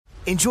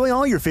Enjoy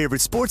all your favorite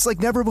sports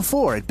like never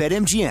before at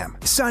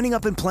BetMGM. Signing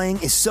up and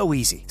playing is so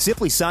easy.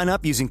 Simply sign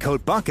up using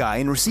code Buckeye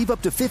and receive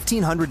up to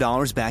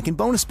 $1,500 back in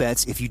bonus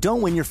bets if you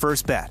don't win your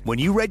first bet. When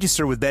you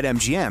register with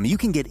BetMGM, you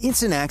can get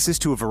instant access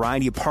to a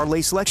variety of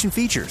parlay selection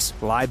features,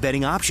 live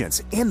betting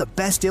options, and the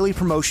best daily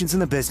promotions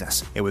in the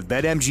business. And with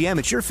BetMGM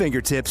at your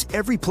fingertips,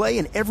 every play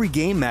and every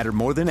game matter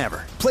more than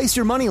ever. Place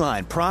your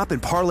moneyline, prop,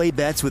 and parlay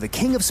bets with the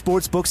king of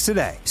sportsbooks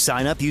today.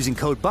 Sign up using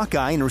code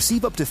Buckeye and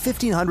receive up to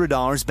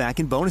 $1,500 back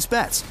in bonus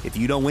bets if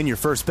you don't win your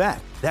first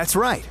bet. That's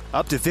right,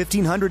 up to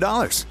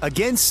 $1,500.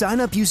 Again, sign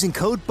up using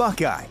code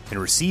Buckeye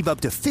and receive up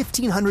to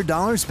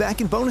 $1,500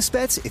 back in bonus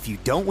bets if you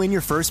don't win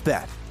your first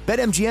bet.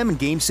 BetMGM and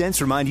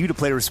GameSense remind you to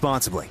play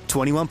responsibly.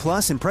 21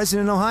 plus and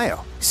present in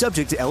Ohio.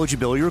 Subject to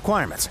eligibility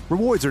requirements.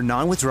 Rewards are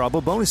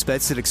non-withdrawable bonus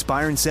bets that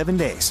expire in 7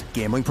 days.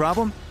 Gambling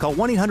problem? Call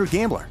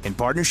 1-800-GAMBLER in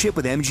partnership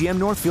with MGM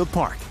Northfield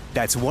Park.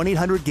 That's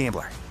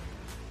 1-800-GAMBLER.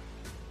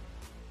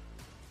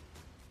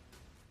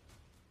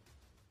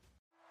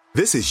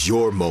 This is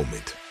your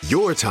moment,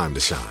 your time to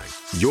shine,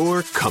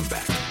 your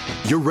comeback.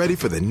 You're ready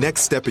for the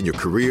next step in your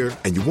career,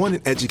 and you want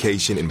an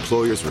education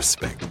employers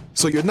respect.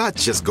 So you're not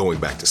just going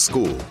back to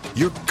school,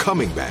 you're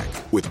coming back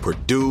with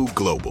Purdue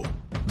Global.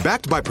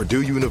 Backed by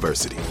Purdue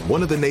University,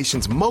 one of the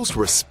nation's most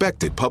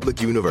respected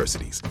public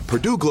universities,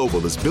 Purdue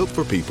Global is built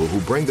for people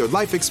who bring their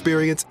life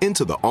experience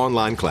into the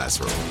online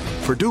classroom.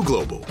 Purdue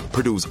Global,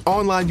 Purdue's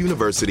online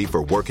university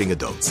for working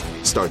adults.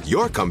 Start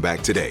your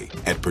comeback today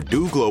at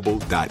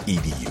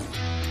purdueglobal.edu.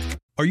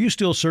 Are you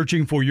still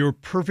searching for your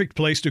perfect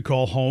place to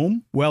call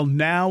home? Well,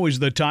 now is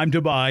the time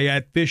to buy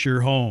at Fisher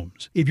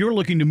Homes. If you're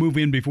looking to move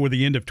in before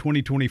the end of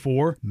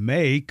 2024,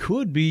 May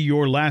could be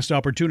your last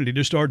opportunity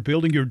to start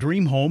building your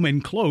dream home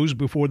and close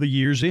before the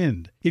year's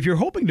end. If you're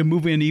hoping to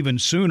move in even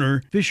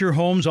sooner, Fisher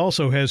Homes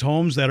also has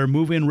homes that are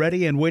move-in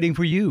ready and waiting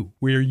for you,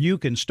 where you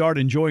can start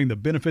enjoying the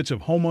benefits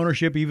of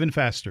homeownership even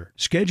faster.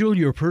 Schedule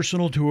your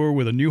personal tour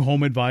with a new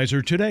home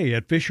advisor today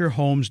at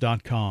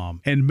FisherHomes.com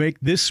and make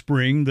this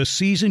spring the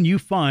season you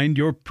find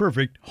your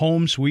perfect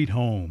home sweet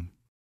home.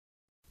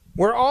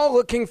 We're all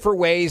looking for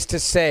ways to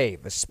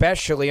save,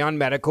 especially on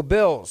medical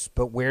bills.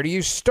 But where do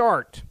you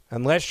start?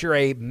 Unless you're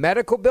a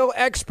medical bill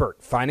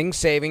expert, finding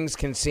savings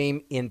can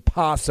seem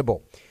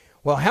impossible.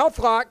 Well,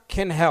 HealthLock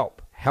can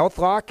help.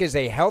 HealthLock is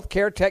a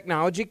healthcare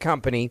technology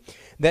company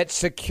that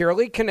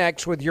securely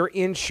connects with your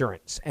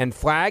insurance and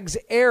flags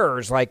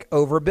errors like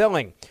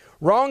overbilling,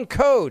 wrong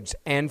codes,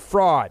 and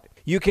fraud.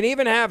 You can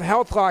even have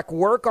HealthLock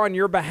work on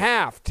your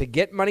behalf to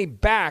get money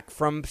back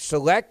from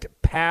select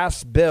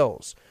past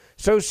bills.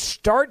 So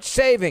start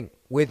saving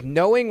with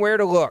knowing where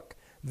to look.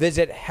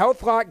 Visit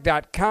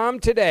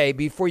healthlock.com today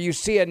before you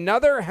see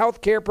another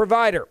healthcare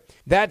provider.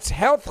 That's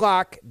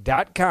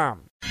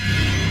healthlock.com.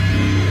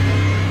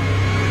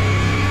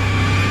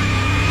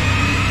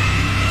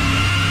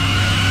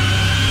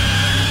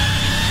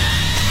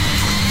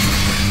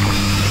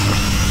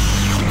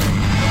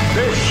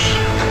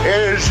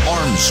 Is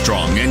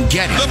Armstrong and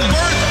Getty, the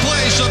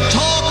birthplace of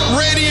talk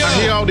radio.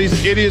 I hear all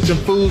these idiots and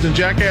fools and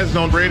jackasses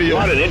on radio.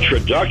 What an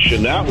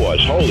introduction that was.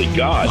 Holy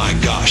God. My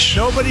gosh.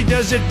 Nobody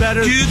does it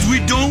better. Kids, we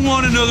don't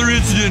want another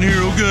incident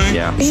here, okay?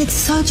 Yeah. It's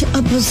such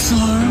a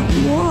bizarre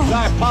world.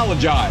 I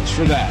apologize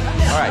for that.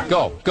 All right,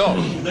 go.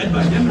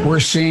 We're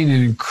seeing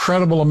an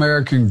incredible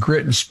American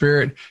grit and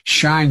spirit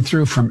shine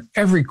through from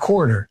every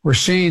quarter. We're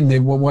seeing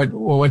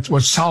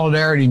what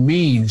solidarity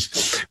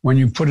means when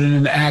you put it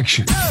into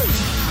action.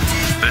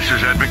 This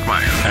is Ed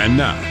McMahon. And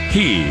now,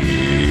 here's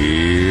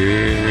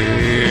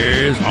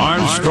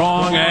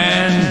Armstrong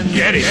and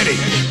Getty.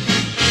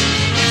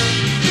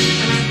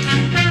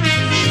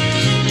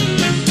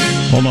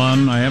 Hold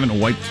on, I haven't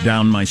wiped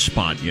down my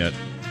spot yet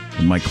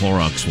with my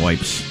Clorox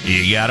wipes.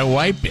 You gotta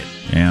wipe it.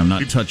 Yeah, I'm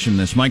not touching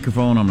this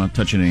microphone. I'm not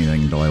touching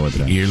anything until I wipe it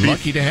down. You're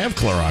lucky to have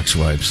Clorox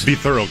wipes. Be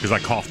thorough, because I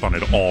coughed on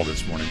it all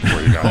this morning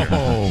before you got here.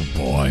 Oh,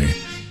 boy.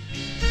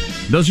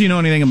 Those of you know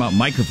anything about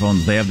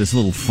microphones, they have this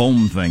little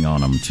foam thing on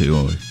them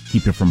to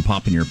keep you from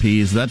popping your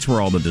peas. That's where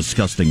all the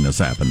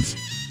disgustingness happens.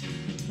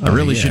 I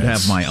really should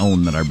have my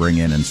own that I bring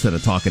in instead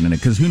of talking in it,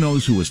 because who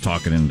knows who was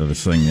talking into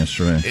this thing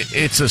yesterday.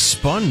 It's a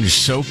sponge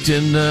soaked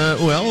in,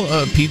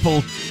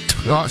 people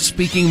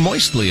speaking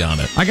moistly on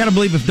it. I got to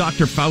believe if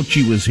Dr.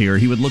 Fauci was here,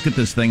 he would look at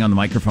this thing on the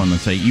microphone and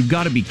say, "You've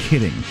got to be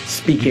kidding."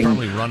 Speaking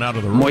probably run out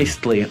of the room.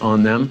 Moistly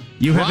on them.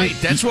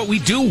 That's what we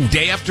do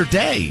day after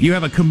day. You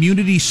have a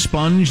community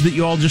sponge that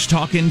you all just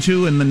talk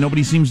into, and then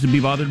nobody seems to be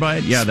bothered by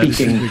it? Yeah,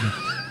 Speaking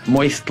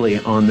moistly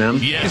on them.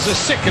 Yes. It's a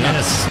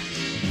sickness.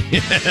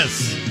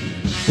 Yes.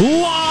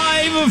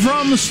 Live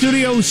from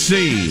Studio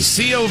C.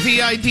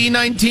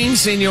 COVID-19,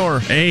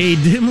 senor. A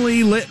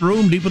dimly lit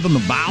room deep within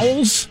the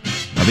bowels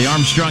of the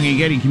Armstrong and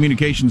Getty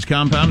Communications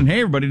compound. And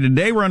hey, everybody,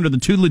 today we're under the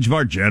tutelage of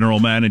our general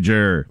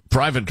manager.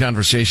 Private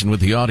conversation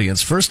with the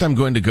audience. First, I'm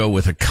going to go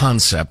with a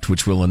concept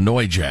which will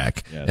annoy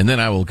Jack, and then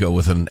I will go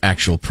with an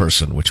actual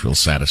person which will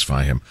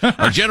satisfy him.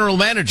 Our general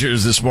manager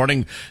is this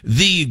morning,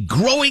 the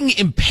growing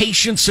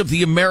impatience of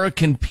the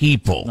American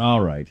people.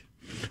 All right.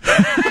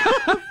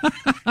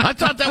 I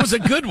thought that was a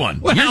good one.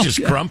 Well, you're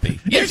just grumpy.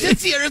 You're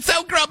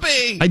so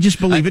grumpy. I just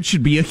believe it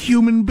should be a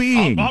human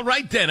being. All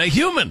right, then, a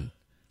human.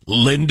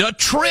 Linda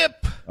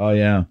Tripp. Oh,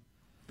 yeah.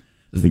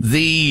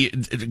 The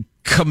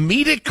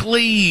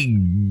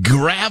comedically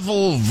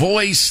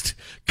gravel-voiced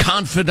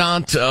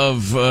confidant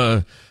of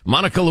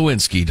Monica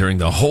Lewinsky during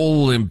the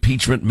whole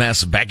impeachment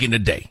mess back in the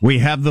day. We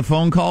have the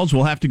phone calls.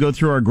 We'll have to go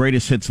through our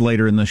greatest hits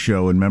later in the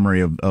show in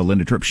memory of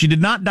Linda Tripp. She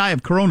did not die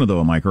of corona, though,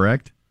 am I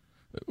correct?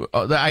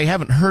 I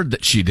haven't heard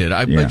that she did.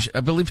 I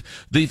believe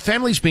the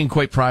family's being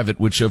quite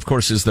private, which, of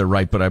course, is their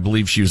right, but I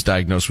believe she was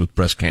diagnosed with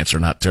breast cancer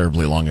not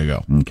terribly long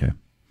ago. Okay.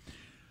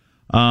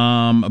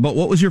 But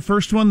what was your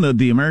first one?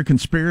 The American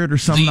Spirit or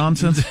some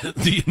nonsense?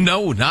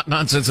 No, not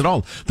nonsense at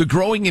all. The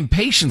growing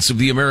impatience of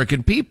the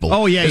American people.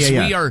 Oh,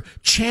 yeah. We are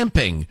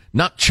champing,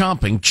 not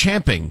chomping,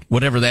 champing,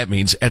 whatever that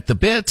means, at the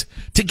bit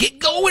to get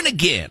going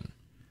again.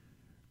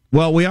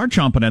 Well, we are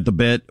chomping at the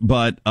bit,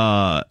 but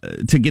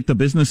to get the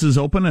businesses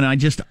open, and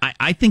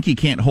I think you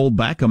can't hold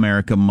back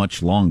America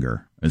much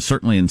longer, and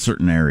certainly in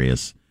certain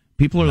areas.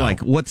 People are like,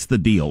 what's the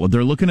deal?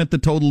 They're looking at the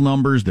total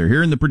numbers. They're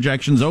hearing the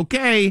projections.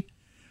 Okay.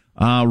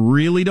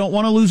 Really don't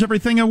want to lose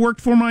everything I worked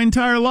for my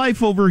entire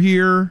life over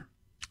here.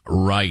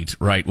 Right.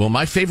 Well,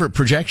 my favorite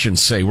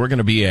projections say we're going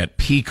to be at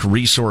peak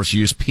resource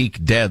use,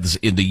 peak deaths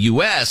in the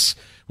U.S.,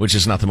 which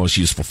is not the most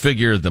useful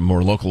figure. The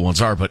more local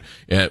ones are, but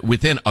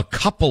within a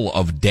couple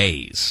of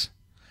days.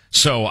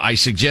 So I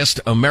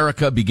suggest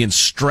America begins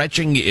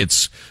stretching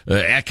its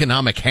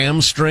economic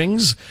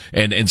hamstrings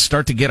and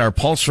start to get our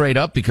pulse rate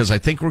up, because I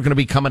think we're going to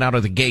be coming out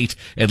of the gate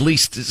at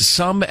least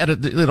some at a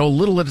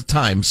little at a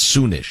time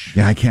soonish.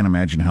 Yeah, I can't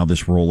imagine how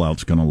this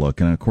rollout's going to look,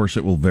 and of course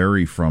it will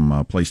vary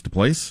from place to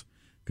place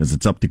because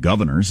it's up to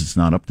governors. It's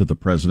not up to the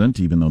president,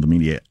 even though the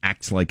media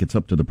acts like it's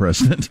up to the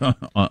president.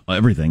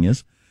 Everything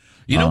is.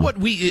 You know what?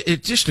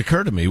 It just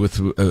occurred to me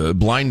with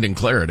blinding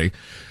clarity.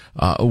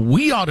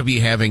 We ought to be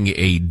having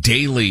a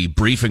daily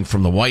briefing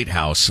from the White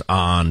House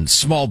on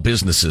small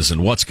businesses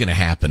and what's going to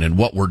happen and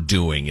what we're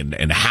doing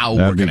and how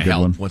we're going to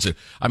help.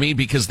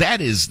 Because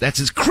that's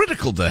as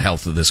critical to the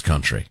health of this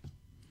country.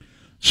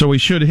 So we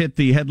should hit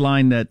the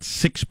headline that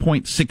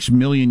 6.6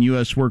 million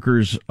U.S.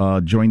 workers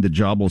joined the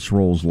jobless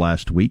rolls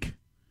last week.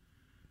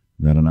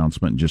 That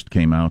announcement just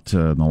came out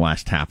in the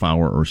last half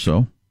hour or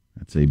so.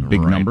 That's a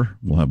big number.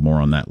 We'll have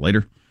more on that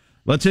later.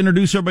 Let's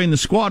introduce everybody in the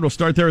squad. We'll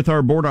start there with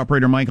our board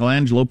operator,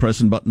 Michelangelo,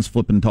 pressing buttons,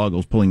 flipping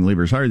toggles, pulling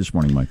levers. How are you this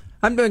morning, Mike?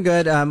 I'm doing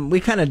good. We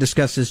kind of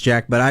discussed this,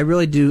 Jack, but I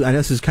really do. I know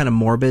this is kind of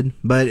morbid,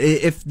 but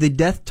if the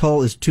death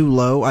toll is too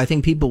low, I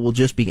think people will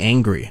just be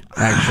angry,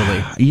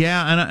 actually.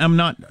 Yeah, and I'm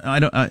not,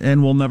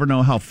 and we'll never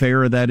know how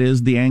fair that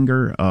is, the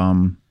anger.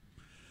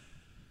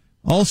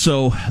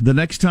 Also, the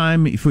next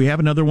time, if we have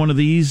another one of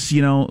these,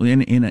 in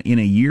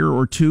a year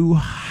or two,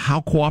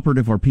 how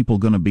cooperative are people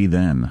going to be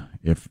then?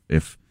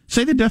 If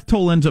say the death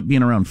toll ends up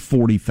being around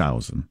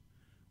 40,000,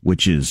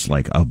 which is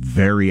like a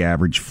very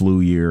average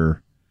flu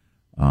year,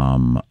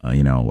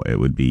 it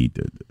would be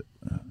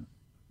a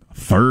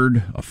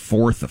third, a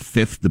fourth, a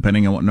fifth,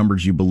 depending on what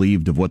numbers you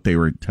believed of what they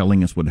were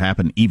telling us would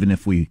happen, even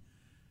if we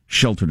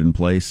sheltered in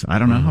place. I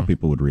don't know how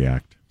people would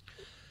react.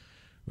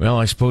 Well,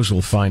 I suppose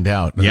we'll find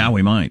out. Yeah,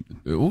 we might.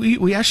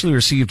 We actually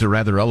received a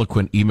rather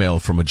eloquent email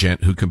from a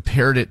gent who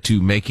compared it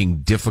to making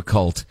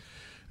difficult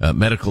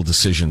medical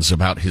decisions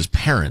about his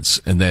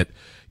parents, and that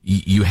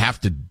you have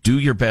to do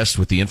your best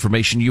with the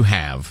information you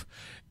have,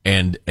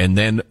 and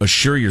then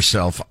assure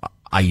yourself,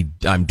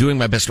 I'm doing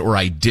my best, or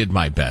I did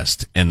my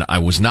best, and I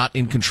was not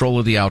in control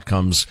of the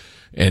outcomes,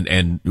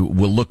 and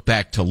we'll look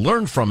back to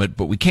learn from it,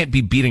 but we can't be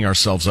beating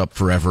ourselves up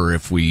forever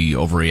if we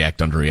overreact,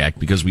 underreact,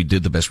 because we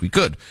did the best we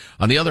could.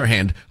 On the other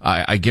hand,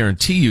 I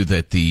guarantee you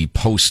that the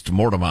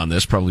post-mortem on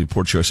this, probably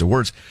poor choice of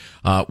words,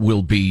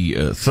 will be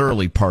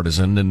thoroughly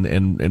partisan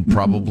and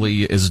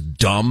probably as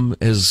dumb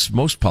as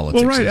most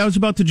politics. Well, right. I was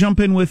about to jump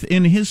in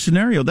his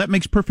scenario. That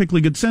makes perfectly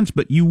good sense,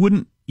 but you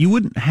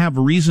wouldn't have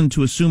reason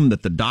to assume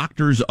that the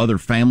doctors, other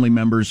family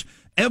members,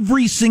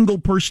 every single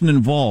person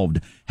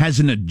involved has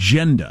an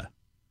agenda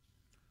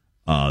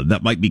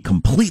that might be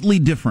completely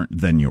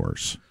different than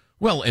yours.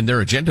 Well, and their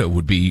agenda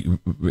would be,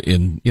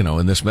 in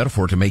this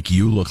metaphor, to make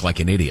you look like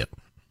an idiot.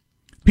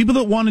 People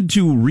that wanted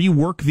to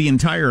rework the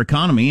entire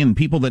economy and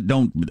people that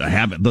don't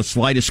have the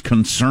slightest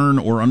concern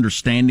or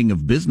understanding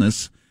of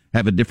business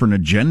have a different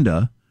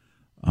agenda.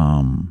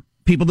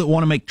 People that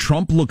want to make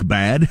Trump look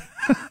bad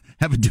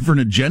have a different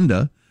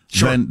agenda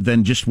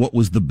than just what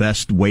was the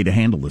best way to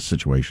handle this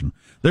situation.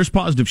 There's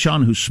Positive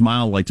Sean, whose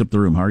smile lights up the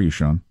room. How are you,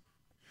 Sean?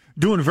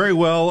 Doing very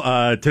well.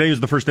 Today was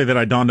the first day that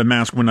I donned a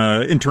mask when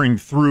entering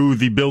through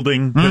the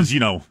building, because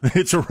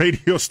it's a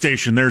radio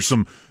station. There's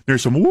some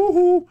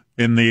woohoo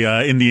in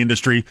the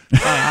industry.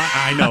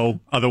 I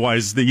know.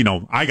 Otherwise,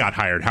 I got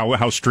hired.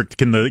 How strict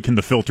can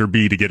the filter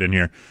be to get in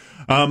here?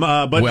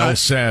 But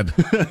said.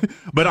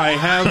 But I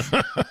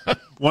have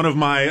one of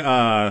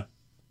my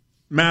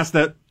masks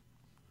that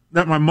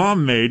my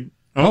mom made.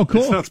 Oh,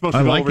 cool! It's not supposed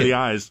to go over the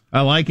eyes.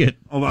 I like it.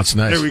 Hold on. That's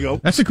nice. There we go.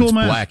 That's a cool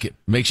mask. Black. It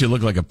makes you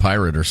look like a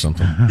pirate or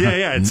something.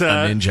 Yeah. It's a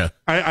ninja.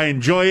 I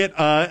enjoy it.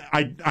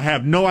 I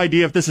have no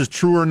idea if this is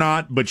true or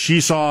not, but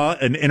she saw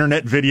an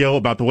internet video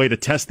about the way to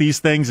test these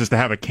things is to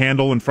have a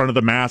candle in front of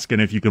the mask,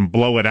 and if you can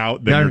blow it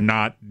out, then you're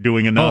not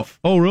doing enough.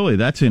 Oh, really?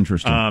 That's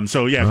interesting. If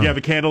you have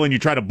a candle and you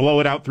try to blow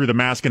it out through the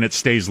mask and it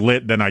stays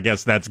lit, then I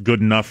guess that's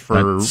good enough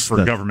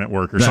for government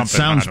work or something. That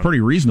sounds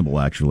pretty reasonable,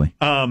 actually.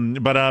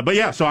 But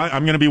yeah, so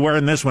I'm going to be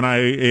wearing this when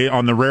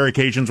on the rare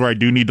occasions where I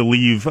do need to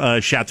leave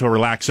Chateau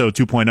Relaxo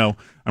 2.0.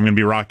 I'm going to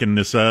be rocking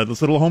this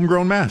little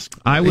homegrown mask.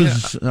 I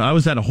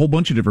was at a whole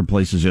bunch of different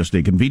places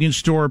yesterday: convenience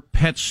store,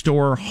 pet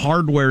store,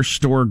 hardware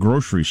store,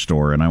 grocery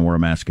store, and I wore a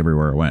mask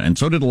everywhere I went. And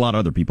so did a lot of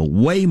other people,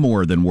 way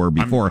more than were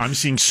before. I'm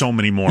seeing so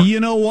many more. You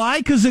know why?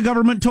 Because the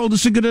government told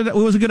us it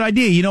was a good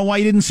idea. You know why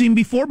you didn't see them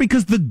before?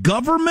 Because the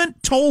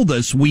government told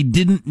us we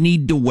didn't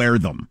need to wear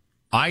them.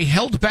 I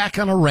held back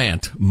on a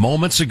rant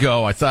moments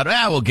ago. I thought,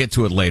 we'll get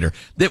to it later.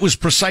 That was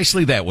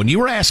precisely that. When you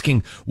were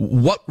asking,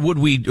 what would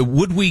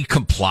we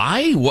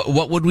comply?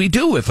 What would we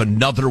do if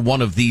another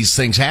one of these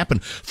things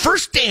happened?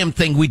 First damn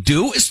thing we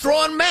do is throw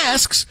on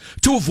masks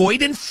to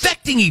avoid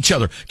infecting each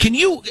other. Can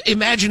you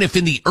imagine if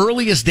in the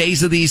earliest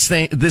days of this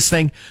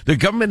thing, the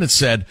government had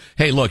said,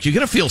 hey, look, you're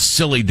going to feel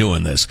silly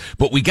doing this,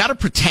 but we got to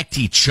protect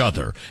each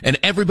other, and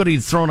everybody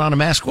had thrown on a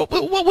mask. What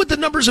would the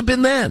numbers have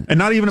been then? And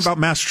not even about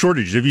mask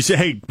shortages. If you say,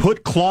 hey,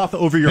 put cloth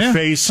over your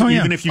face,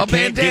 even if you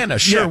can't bandana,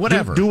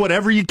 whatever. Do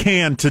whatever you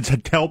can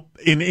to help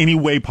in any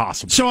way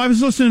possible. So I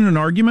was listening to an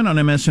argument on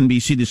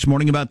MSNBC this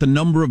morning about the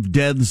number of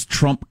deaths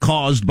Trump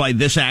caused by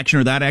this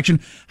action or that action.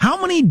 How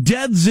many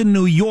deaths in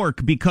New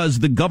York because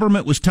the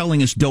government was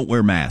telling us don't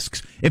wear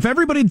masks? If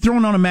everybody had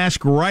thrown on a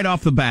mask right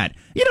off the bat,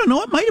 you don't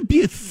know, it might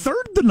be a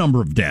third the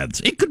number of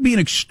deaths. It could be an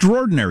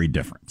extraordinary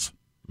difference.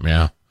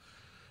 Yeah.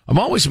 I'm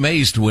always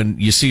amazed when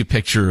you see a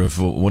picture of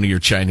one of your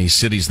Chinese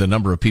cities, the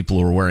number of people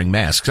who are wearing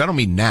masks. I don't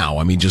mean now,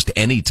 I mean just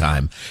any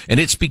time. And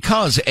it's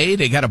because, A,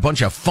 they got a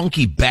bunch of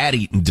funky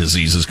bat-eating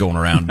diseases going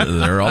around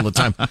there all the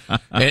time.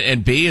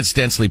 And B, it's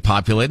densely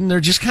populated, and they're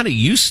just kind of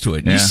used to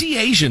it. Yeah. You see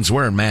Asians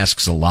wearing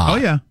masks a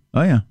lot.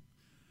 Oh, yeah.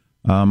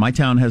 My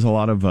town has a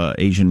lot of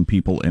Asian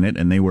people in it,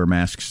 and they wear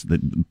masks.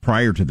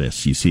 Prior to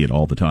this, you see it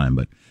all the time,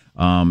 but...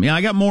 I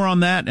got more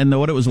on that and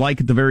what it was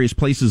like at the various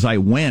places I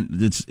went.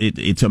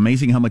 It's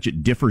amazing how much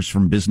it differs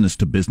from business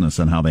to business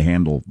and how they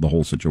handle the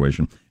whole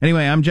situation.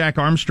 Anyway, I'm Jack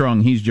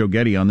Armstrong. He's Joe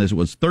Getty on this. It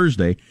was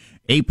Thursday,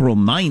 April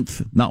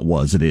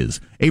 9th. It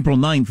is April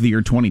 9th, the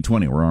year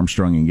 2020. We're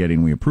Armstrong and Getty,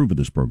 and we approve of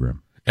this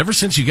program. Ever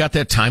since you got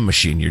that time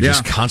machine, you're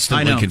just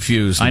constantly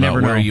confused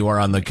about where you are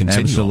on the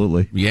continuum.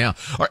 Absolutely. Yeah.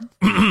 All right.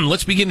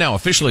 Let's begin now,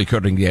 officially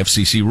according to the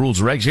FCC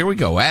rules regs. Here we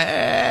go.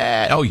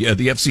 The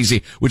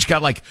FCC, which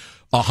got like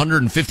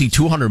 $150,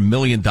 $200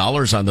 million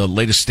on the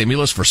latest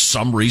stimulus for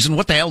some reason.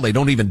 What the hell? They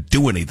don't even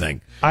do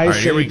anything.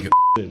 Here we go.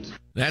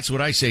 That's what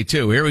I say,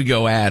 too. Here we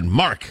go, ad.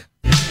 Mark.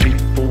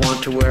 People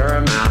want to wear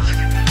a mask.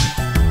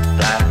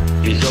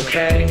 That is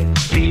okay.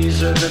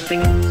 These are the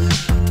things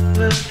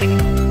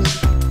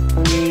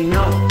we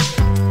know.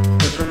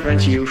 It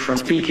prevents you from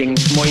speaking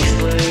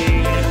moistly.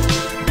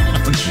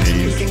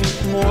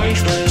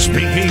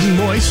 Speaking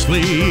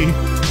moistly. Keep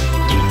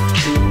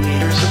 2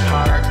 meters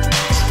apart.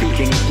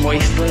 Speaking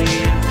moistly.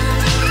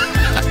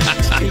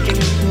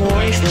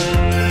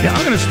 Yeah,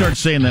 I'm going to start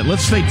saying that.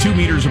 Let's stay 2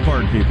 meters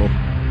apart, people.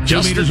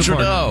 Justin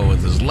Trudeau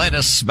with his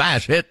latest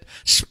smash hit,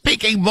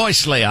 speaking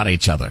moistly on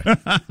each other.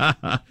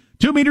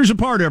 2 meters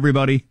apart,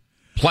 everybody.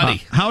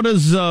 Plenty. How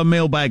does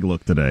Mailbag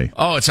look today?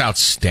 Oh, it's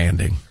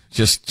outstanding.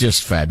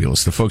 Just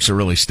fabulous. The folks are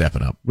really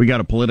stepping up. We got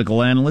a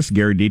political analyst,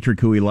 Gary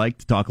Dietrich, who we like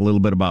to talk a little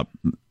bit about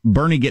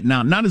Bernie getting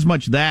out. Not as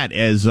much that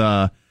as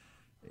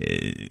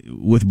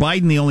with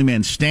Biden, the only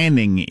man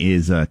standing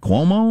is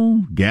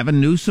Cuomo,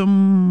 Gavin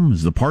Newsom.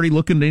 Is the party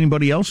looking to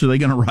anybody else? Or are they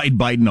going to ride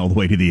Biden all the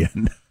way to the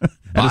end?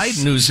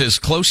 Biden, who's as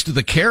close to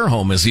the care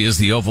home as he is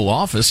the Oval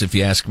Office, if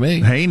you ask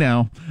me. Hey,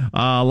 now.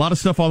 A lot of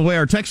stuff on the way.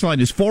 Our text line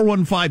is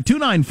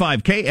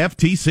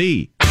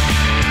 415-295-KFTC.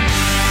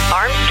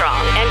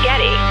 Armstrong and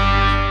Getty.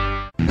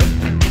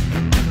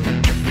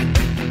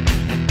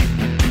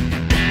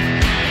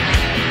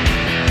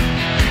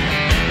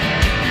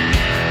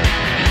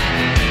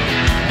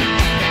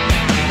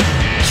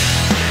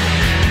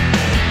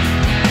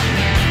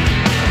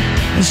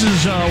 This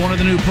is one of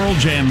the new Pearl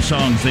Jam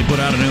songs. They put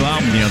out a new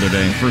album the other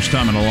day. First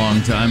time in a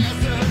long time.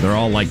 They're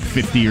all like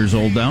 50 years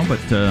old now, but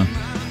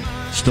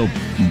still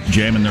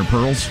jamming their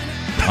pearls.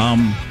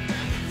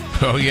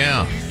 Oh,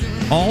 yeah.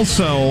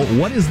 Also,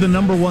 what is the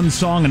number one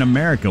song in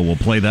America? We'll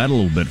play that a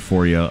little bit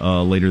for you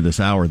later this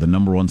hour. The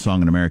number one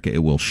song in America. It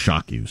will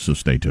shock you, so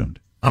stay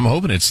tuned. I'm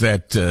hoping it's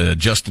that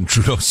Justin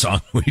Trudeau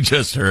song we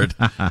just heard,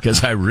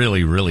 because I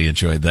really, really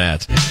enjoyed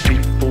that.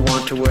 People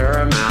want to wear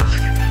a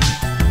mask.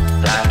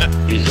 That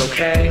is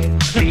okay.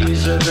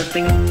 These are the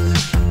things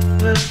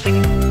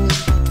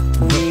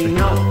we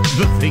know.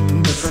 The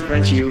things that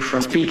prevent you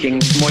from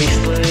speaking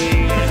moistly.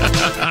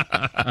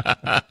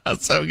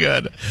 So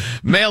good.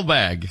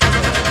 Mailbag.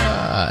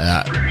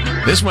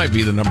 This might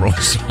be the number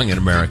one song in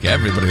America.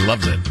 Everybody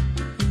loves it.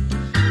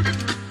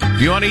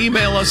 If you want to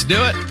email us, do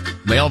it.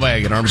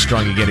 Mailbag at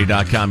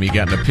ArmstrongandGetty.com. You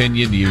got an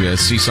opinion? You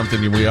see something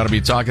we ought to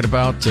be talking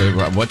about?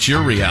 What's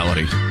your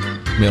reality?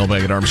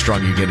 Mailbag at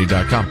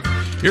ArmstrongandGetty.com.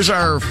 Here's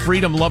our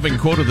freedom-loving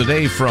quote of the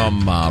day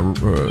from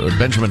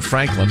Benjamin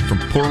Franklin from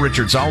Poor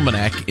Richard's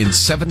Almanac in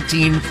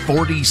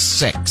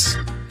 1746.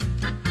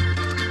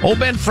 Old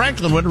Ben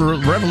Franklin, when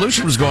the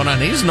revolution was going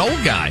on, he's an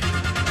old guy.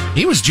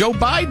 He was Joe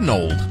Biden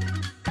old.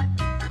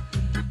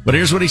 But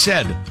here's what he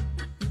said.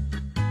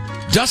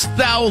 Dost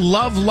thou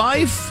love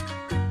life?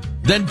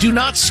 Then do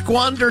not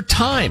squander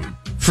time,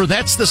 for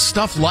that's the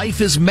stuff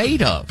life is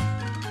made of.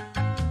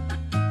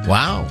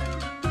 Wow.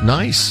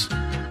 Nice.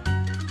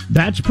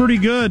 That's pretty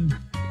good.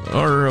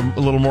 Or a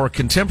little more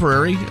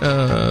contemporary,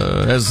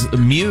 as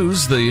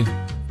Muse, the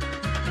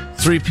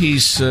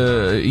three-piece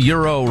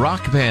Euro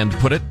rock band,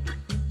 put it.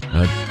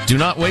 Do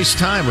not waste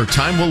time, or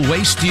time will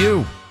waste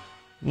you.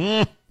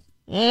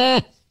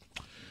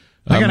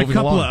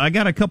 I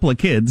got a couple of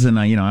kids, and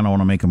I don't want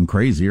to make them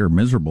crazy or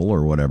miserable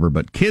or whatever,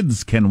 but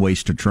kids can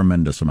waste a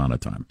tremendous amount of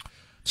time.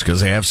 It's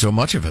because they have so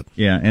much of it.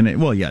 Yeah, and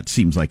it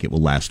seems like it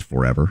will last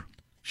forever.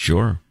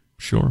 Sure.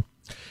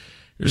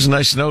 Here's a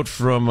nice note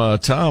from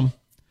Tom.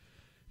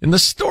 In the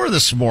store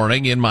this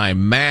morning, in my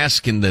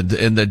mask, and the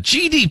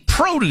GD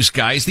Produce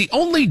guy is the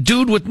only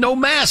dude with no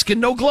mask and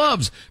no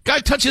gloves. Guy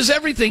touches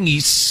everything.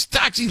 He's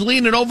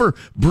leaning over,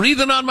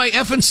 breathing on my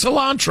effing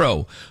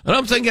cilantro. And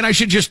I'm thinking I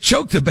should just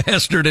choke the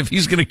bastard if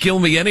he's going to kill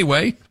me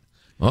anyway.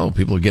 Oh,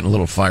 people are getting a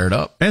little fired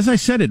up. As I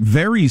said, it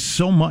varies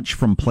so much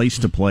from place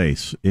to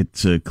place.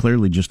 It's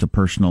clearly just a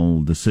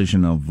personal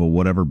decision of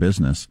whatever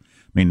business.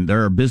 I mean,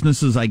 there are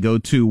businesses I go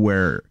to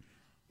where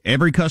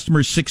every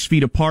customer is 6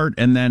 feet apart,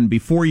 and then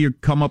before you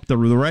come up the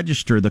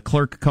register, the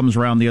clerk comes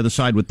around the other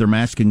side with their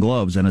mask and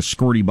gloves and a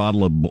squirty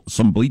bottle of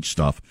some bleach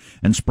stuff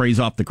and sprays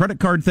off the credit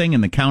card thing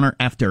and the counter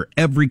after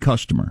every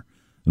customer.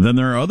 Then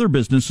there are other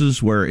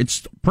businesses where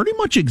it's pretty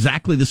much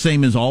exactly the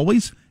same as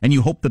always, and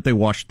you hope that they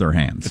washed their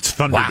hands. It's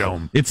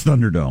Thunderdome. Wow. It's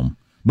Thunderdome.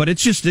 But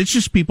it's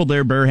just people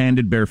there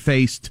barehanded,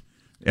 barefaced.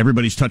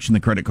 Everybody's touching the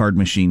credit card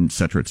machine, et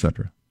cetera, et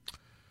cetera.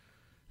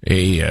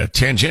 A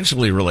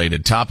tangentially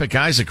related topic.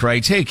 Isaac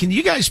writes, hey, can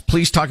you guys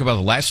please talk about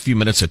the last few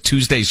minutes of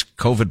Tuesday's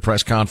COVID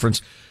press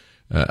conference?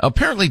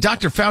 Apparently,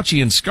 Dr.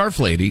 Fauci and Scarf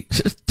Lady,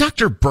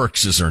 Dr.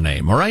 Birx is her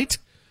name, all right?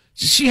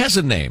 She has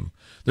a name.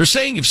 They're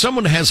saying if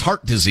someone has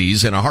heart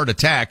disease and a heart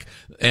attack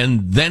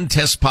and then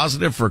tests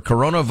positive for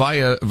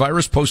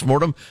coronavirus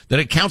postmortem, then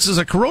it counts as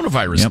a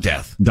coronavirus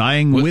death.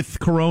 Dying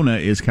with corona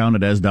is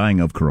counted as dying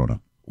of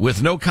corona.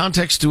 With no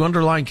context to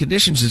underlying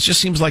conditions, it just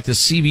seems like the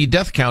CV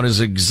death count is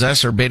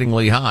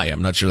exacerbatingly high.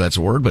 I'm not sure that's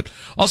a word, but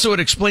also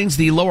it explains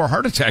the lower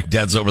heart attack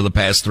deaths over the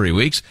past 3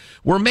 weeks.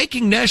 We're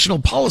making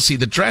national policy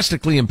that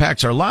drastically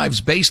impacts our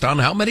lives based on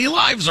how many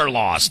lives are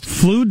lost.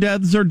 Flu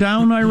deaths are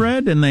down, I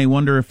read, and they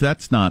wonder if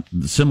that's not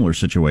a similar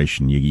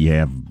situation. You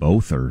have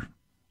both or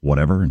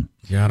whatever.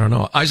 Yeah, I don't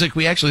know. Isaac,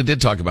 we actually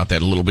did talk about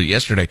that a little bit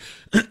yesterday,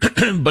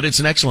 but it's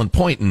an excellent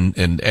point,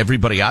 and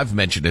everybody I've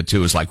mentioned it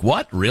to is like,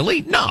 what?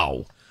 Really?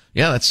 No.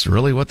 Yeah, that's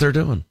really what they're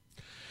doing.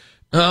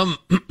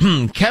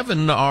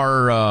 Kevin,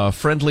 our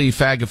friendly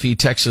Fagafee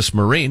Texas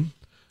Marine,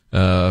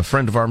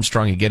 friend of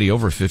Armstrong and Getty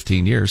over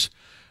 15 years,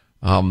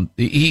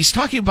 he's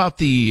talking about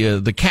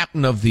the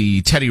captain of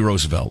the Teddy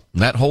Roosevelt.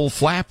 That whole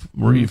flap,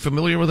 were you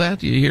familiar with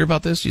that? You hear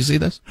about this? You see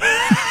this?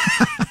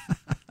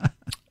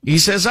 He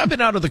says, I've been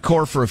out of the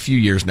Corps for a few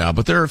years now,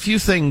 but there are a few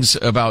things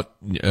about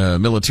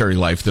military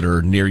life that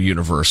are near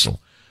universal.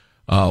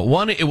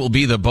 One, it will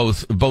be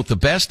both the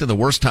best and the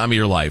worst time of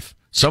your life.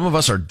 Some of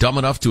us are dumb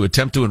enough to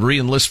attempt to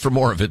re-enlist for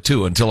more of it,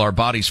 too, until our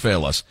bodies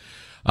fail us.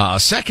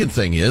 Second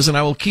thing is, and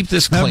I will keep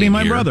this clean. That'd be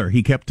my here. brother.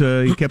 He kept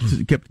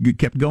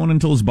going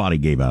until his body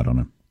gave out on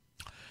him.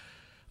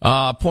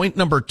 Point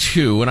number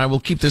 2, and I will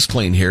keep this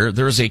clean here.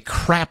 There is a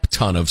crap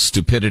ton of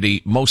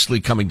stupidity, mostly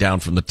coming down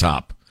from the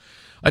top.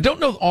 I don't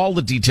know all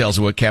the details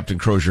of what Captain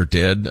Crozier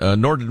did,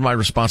 nor did my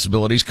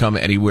responsibilities come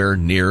anywhere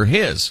near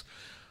his.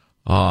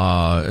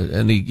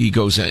 And he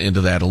goes into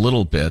that a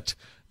little bit.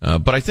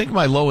 But I think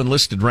my low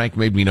enlisted rank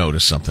made me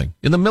notice something.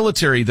 In the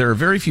military, there are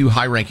very few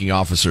high-ranking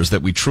officers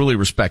that we truly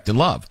respect and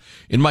love.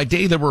 In my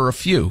day, there were a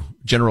few.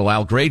 General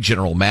Al Gray,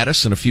 General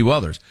Mattis, and a few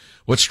others.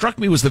 What struck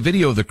me was the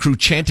video of the crew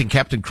chanting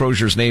Captain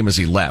Crozier's name as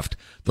he left.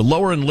 The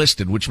lower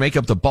enlisted, which make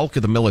up the bulk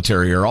of the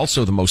military, are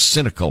also the most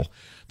cynical.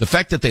 The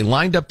fact that they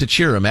lined up to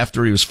cheer him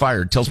after he was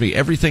fired tells me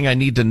everything I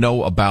need to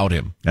know about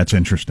him. That's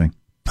interesting.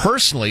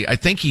 Personally, I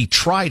think he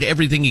tried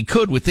everything he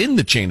could within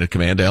the chain of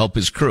command to help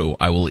his crew.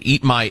 I will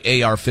eat my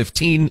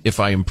AR-15 if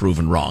I am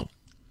proven wrong.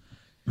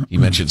 He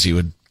mentions he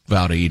would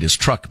vow to eat his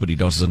truck, but he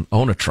doesn't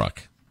own a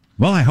truck.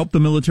 Well, I hope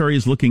the military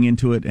is looking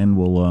into it and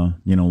will,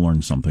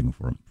 learn something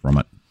from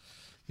it.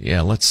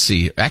 Yeah, let's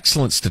see.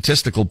 Excellent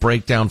statistical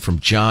breakdown from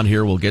John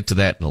here. We'll get to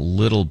that in a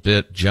little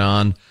bit,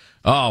 John.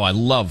 Oh, I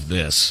love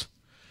this.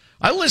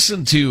 I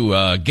listen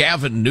to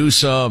Gavin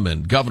Newsom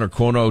and Governor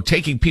Cuomo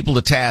taking people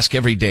to task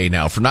every day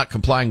now for not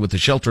complying with the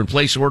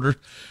shelter-in-place order.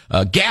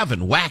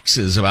 Gavin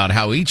waxes about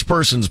how each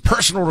person's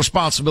personal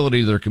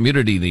responsibility to their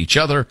community and each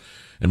other,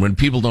 And when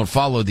people don't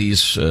follow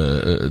these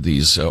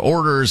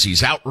orders,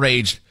 he's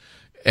outraged.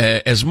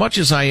 As much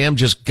as I am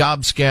just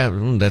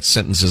that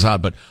sentence is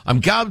odd, but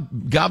I'm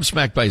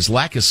gobsmacked by his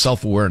lack of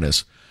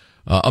self-awareness.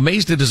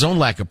 Amazed at his own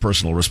lack of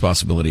personal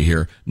responsibility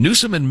here.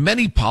 Newsom and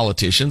many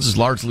politicians,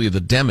 largely the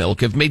Dem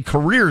ilk, have made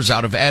careers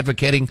out of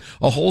advocating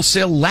a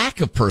wholesale lack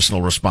of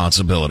personal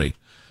responsibility.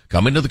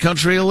 Come into the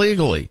country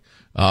illegally.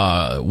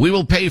 We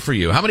will pay for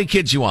you. How many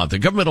kids you want? The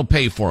government will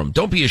pay for them.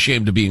 Don't be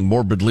ashamed of being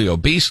morbidly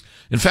obese.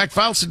 In fact,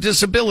 file for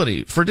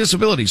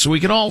disability so we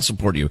can all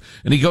support you.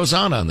 And he goes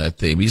on that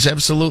theme. He's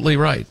absolutely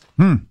right.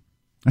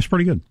 That's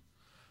pretty good.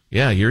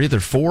 Yeah, you're either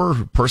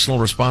for personal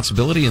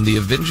responsibility and the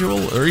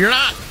individual or you're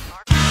not.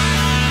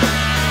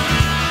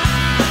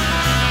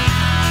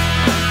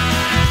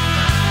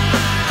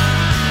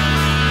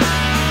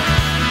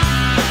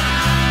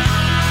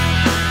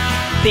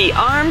 The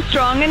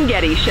Armstrong and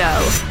Getty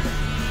Show.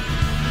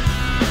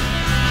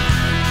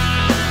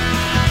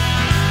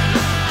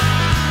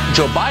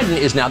 Joe Biden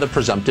is now the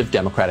presumptive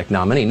Democratic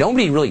nominee.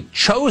 Nobody really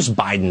chose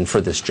Biden for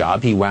this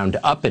job. He wound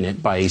up in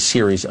it by a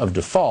series of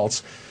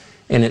defaults,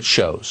 and it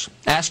shows.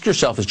 Ask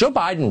yourself, is Joe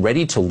Biden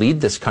ready to lead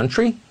this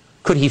country?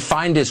 Could he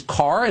find his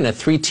car in a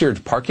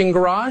 3-tiered parking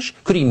garage?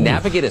 Could he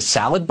navigate a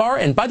salad bar?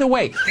 And by the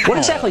way, what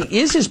exactly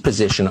is his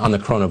position on the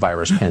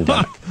coronavirus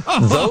pandemic?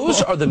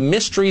 Those are the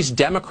mysteries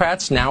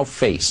Democrats now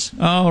face.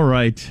 All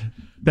right.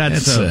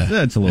 That's a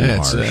little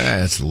harsh.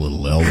 That's a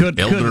little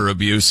elder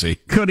abusey.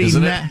 Could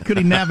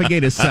he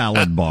navigate a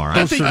salad bar?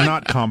 Those are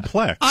not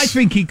complex. I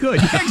think he could.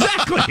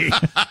 Exactly.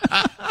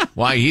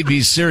 Why, he'd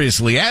be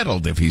seriously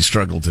addled if he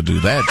struggled to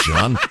do that,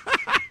 John.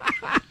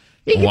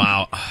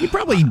 Wow. He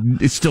probably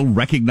still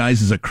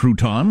recognizes a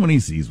crouton when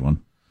he sees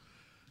one.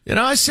 You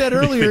know, I said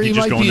earlier he just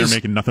might going be there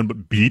making nothing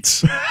but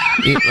beats.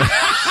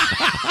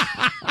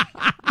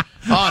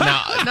 Oh,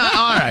 no,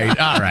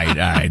 all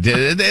right.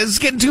 It's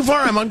getting too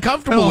far. I'm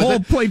uncomfortable with it. A whole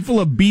plate full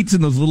of beets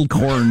and those little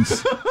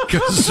corns.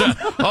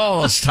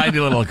 Those tiny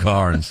little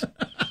corns.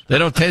 They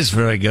don't taste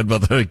very good,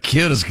 but they're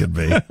cute as could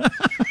be.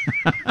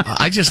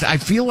 I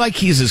feel like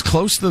he's as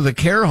close to the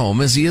care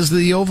home as he is to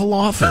the Oval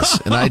Office.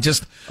 And I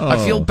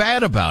feel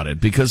bad about it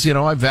because,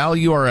 I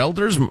value our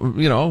elders.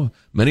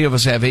 Many of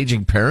us have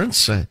aging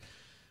parents.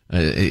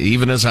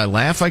 Even as I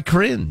laugh, I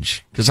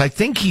cringe because I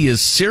think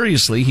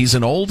he's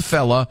an old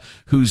fella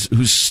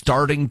who's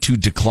starting to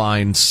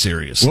decline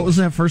seriously. What was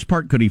that first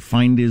part? Could he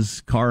find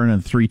his car in a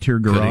 3-tier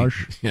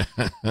garage?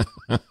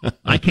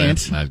 I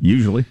can't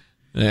usually.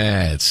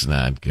 It's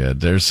not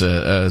good. There's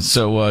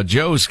so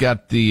Joe's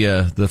got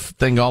the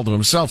thing all to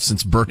himself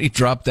since Bernie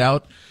dropped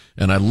out.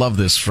 And I love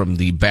this from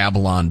the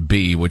Babylon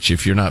Bee, which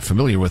if you're not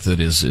familiar with it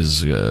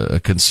is a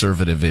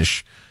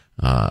conservative-ish,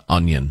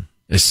 onion,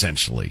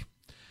 essentially.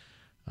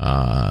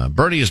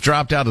 Bernie has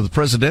dropped out of the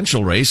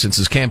presidential race since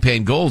his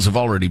campaign goals have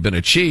already been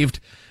achieved.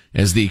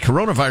 As the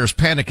coronavirus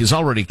panic has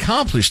already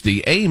accomplished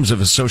the aims of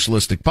his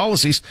socialistic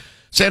policies,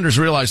 Sanders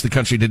realized the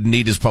country didn't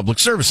need his public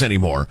service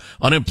anymore.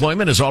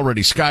 Unemployment has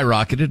already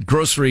skyrocketed,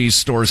 grocery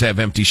stores have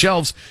empty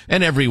shelves,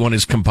 and everyone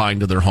is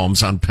confined to their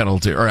homes on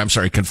penalty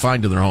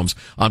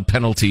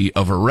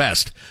of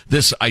arrest.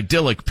 This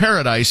idyllic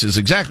paradise is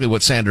exactly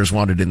what Sanders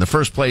wanted in the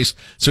first place,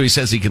 so he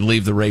says he can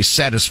leave the race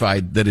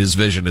satisfied that his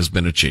vision has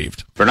been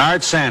achieved.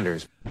 Bernard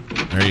Sanders.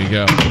 There you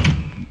go.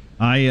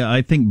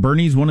 I think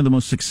Bernie's one of the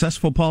most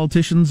successful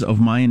politicians of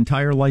my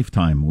entire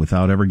lifetime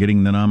without ever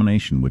getting the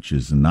nomination, which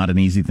is not an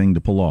easy thing to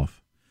pull off.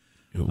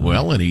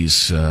 Well, and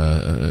he's,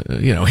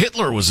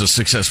 Hitler was a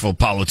successful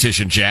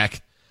politician,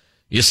 Jack.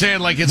 You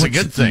saying like it's a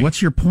good thing.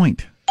 What's your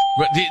point?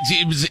 But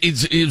he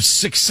was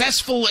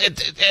successful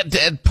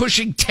at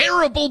pushing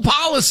terrible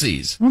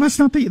policies. Well, that's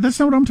not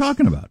what I'm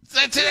talking about.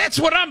 That's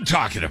what I'm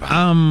talking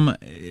about.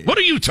 What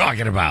are you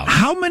talking about?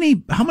 How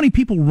many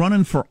people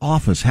running for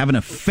office have an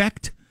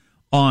effect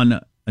on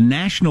a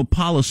national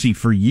policy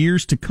for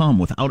years to come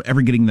without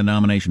ever getting the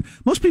nomination?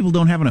 Most people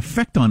don't have an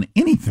effect on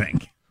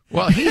anything.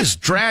 Well, he has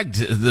dragged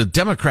the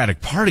Democratic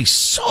Party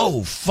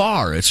so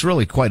far. It's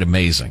really quite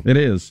amazing. It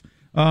is.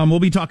 We'll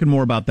be talking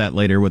more about that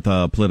later with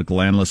political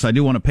analysts. I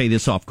do want to pay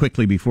this off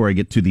quickly before I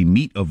get to the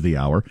meat of the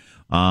hour.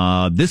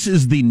 This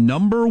is the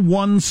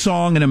 #1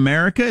 song in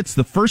America. It's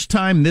the first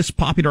time this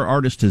popular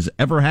artist has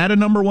ever had a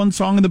 #1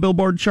 song in the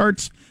Billboard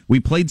charts. We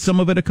played some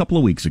of it a couple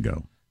of weeks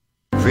ago.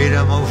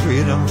 Freedom, oh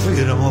freedom,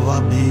 freedom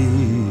of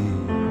me.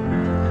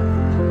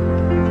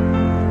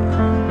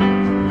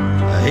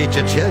 I hate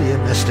to tell you,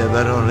 mister,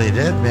 but only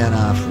dead men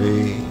are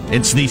free.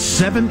 It's the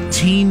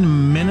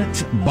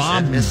 17-minute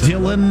Bob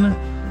Dylan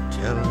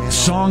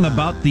song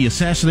about the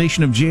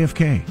assassination of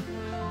JFK.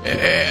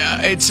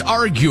 It's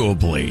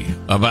arguably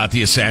about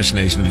the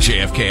assassination of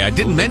JFK. I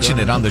didn't mention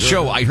it on the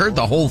show. I heard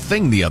the whole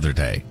thing the other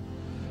day.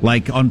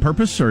 Like on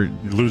purpose, or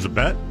you lose a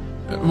bet?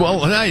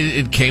 Well,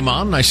 it came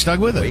on and I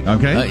stuck with it.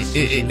 Okay.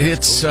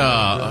 It's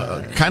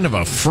kind of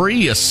a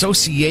free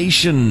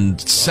association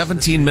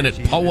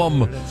 17-minute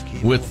poem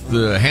with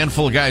a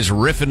handful of guys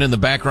riffing in the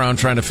background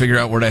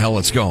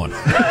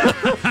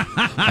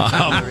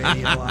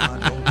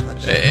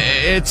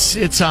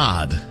It's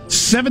odd.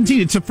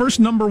 17. It's the first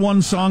number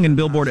one song in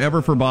Billboard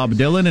ever for Bob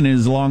Dylan in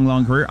his long,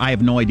 long career. I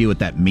have no idea what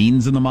that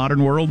means in the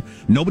modern world.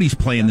 Nobody's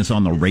playing this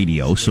on the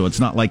radio, so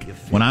it's not like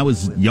when I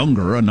was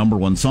younger, a number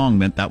one song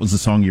meant that was the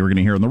song you were going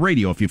to hear on the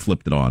radio if you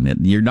flipped it on.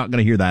 You're not going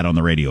to hear that on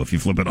the radio if you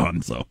flip it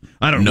on. So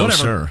I don't know. No,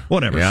 whatever. sir.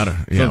 Whatever.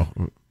 Yeah.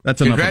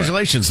 That's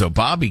congratulations, though,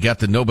 Bob. You got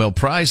the Nobel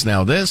Prize.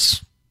 Now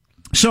this.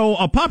 So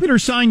a popular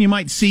sign you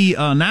might see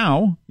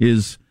now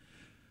is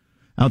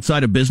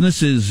outside of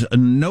business is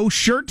no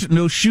shirt,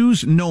 no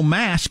shoes, no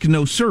mask,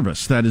 no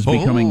service. That is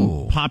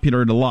becoming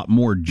popular at a lot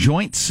more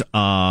joints.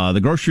 The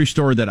grocery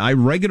store that I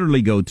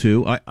regularly go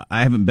to,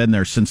 I haven't been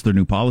there since their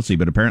new policy,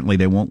 but apparently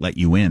they won't let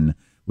you in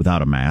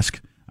without a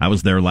mask. I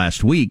was there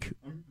last week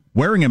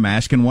wearing a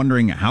mask and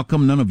wondering how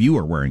come none of you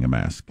are wearing a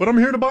mask. But I'm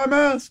here to buy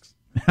masks.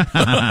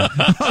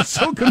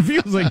 So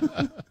confusing.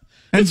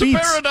 And it's a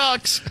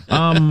paradox.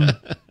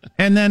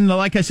 And then,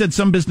 like I said,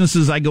 some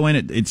businesses I go in,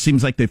 it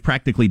seems like they've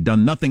practically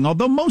done nothing,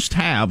 although most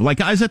have. Like,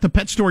 I was at the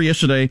pet store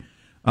yesterday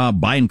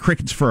buying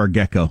crickets for our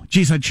gecko.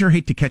 Geez, I'd sure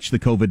hate to catch the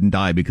COVID and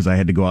die because I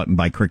had to go out and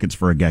buy crickets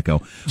for a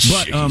gecko.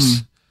 But,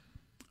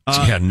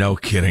 yeah, no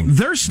kidding.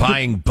 There's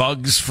buying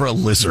bugs for a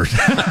lizard.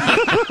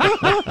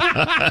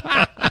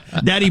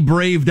 Daddy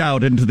braved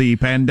out into the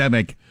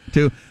pandemic,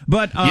 too.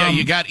 But yeah,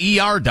 you got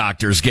ER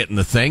doctors getting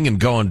the thing and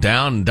going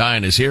down and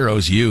dying as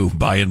heroes. You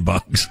buying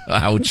bugs.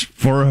 Ouch.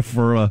 For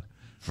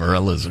a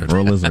lizard. For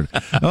a lizard.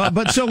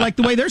 But so, like,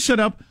 the way they're set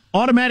up,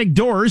 automatic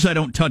doors, I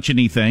don't touch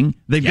anything.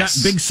 They've got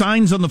big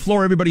signs on the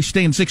floor, everybody's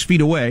staying 6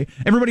 feet away.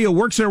 Everybody who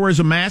works there wears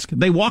a mask.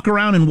 They walk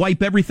around and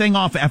wipe everything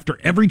off after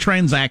every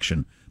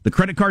transaction. The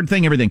credit card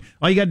thing, everything.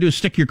 All you got to do is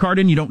stick your card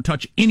in. You don't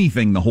touch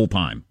anything the whole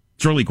time.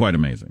 It's really quite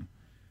amazing.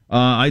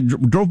 I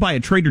drove by a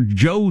Trader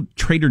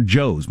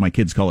Joe's. My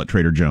kids call it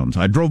Trader Joe's.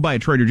 I drove by a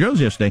Trader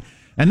Joe's yesterday,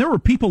 and there were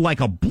people like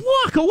a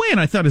block away, and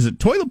I thought, is it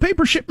toilet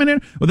paper shipment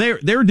in? Well,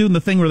 they were doing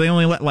the thing where they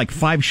only let like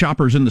 5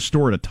 shoppers in the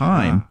store at a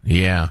time.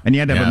 Yeah. And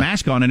you had to have a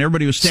mask on, and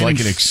everybody was standing.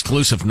 It's like an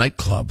exclusive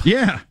nightclub.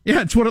 Yeah,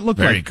 it's what it looked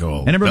Very like. Very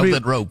cool. And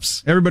velvet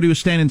ropes. Everybody was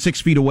standing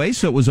 6 feet away,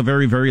 so it was a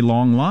very, very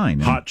long line.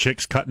 Hot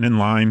chicks cutting in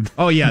line.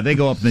 Oh, yeah, they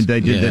go up and they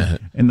did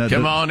that.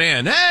 Come on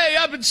in. Hey,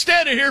 I've been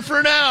standing here for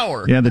an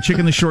hour. Yeah, the chick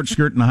in the short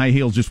skirt and the high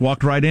heels just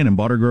walked right in and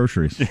bought her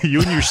groceries.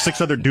 You and your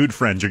 6 other dude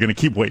friends are going to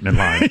keep waiting in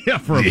line. Yeah,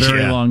 for a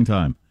very long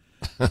time.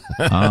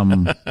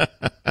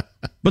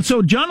 But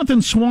so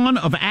Jonathan Swan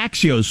of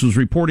Axios was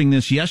reporting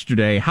this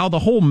yesterday, how the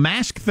whole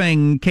mask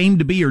thing came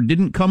to be or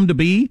didn't come to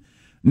be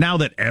now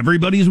that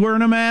everybody's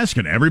wearing a mask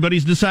and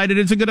everybody's decided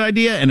it's a good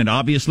idea, and it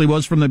obviously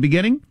was from the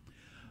beginning.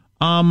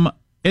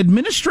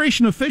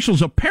 Administration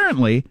officials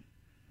apparently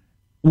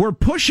were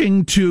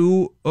pushing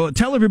to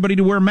tell everybody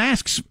to wear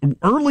masks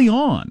early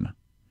on.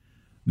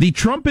 The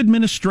Trump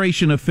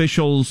administration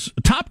officials,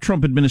 top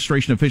Trump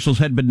administration officials,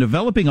 had been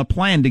developing a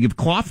plan to give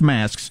cloth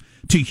masks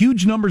to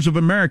huge numbers of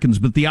Americans,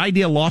 but the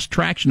idea lost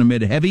traction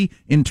amid heavy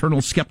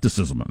internal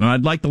skepticism. And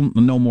I'd like to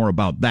know more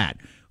about that.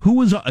 Who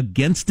was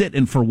against it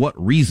and for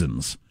what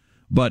reasons?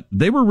 But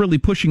they were really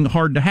pushing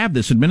hard to have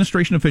this.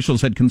 Administration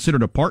officials had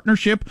considered a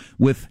partnership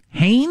with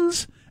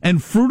Hanes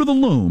and Fruit of the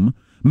Loom,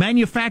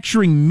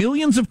 manufacturing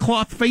millions of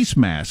cloth face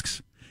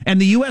masks,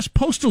 and the U.S.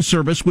 Postal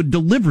Service would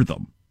deliver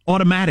them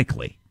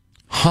automatically.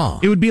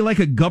 It would be like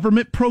a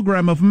government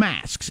program of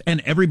masks,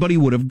 and everybody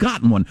would have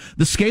gotten one.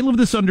 The scale of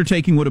this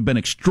undertaking would have been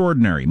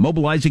extraordinary,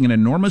 mobilizing an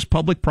enormous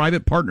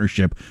public-private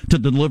partnership to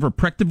deliver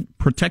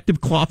protective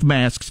cloth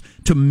masks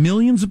to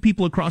millions of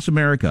people across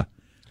America.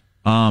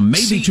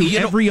 Maybe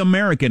every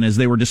American, as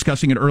they were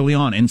discussing it early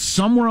on. And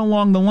somewhere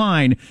along the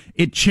line,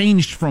 it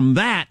changed from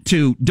that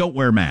to don't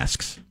wear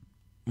masks.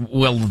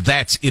 Well,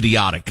 that's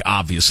idiotic,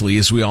 obviously,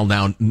 as we all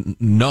now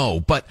know.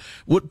 But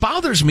what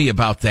bothers me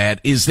about that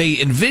is they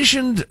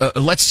envisioned,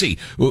 let's see,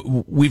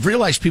 we've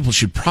realized people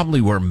should probably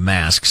wear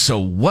masks. So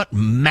what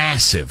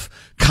massive,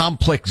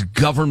 complex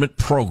government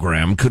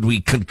program could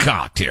we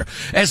concoct here?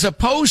 As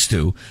opposed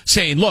to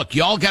saying, look,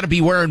 y'all got to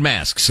be wearing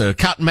masks. A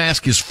cotton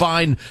mask is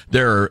fine.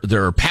 There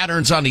are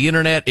patterns on the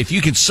internet. If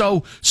you can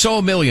sew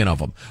a million of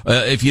them.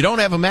 If you don't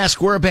have a mask,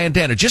 wear a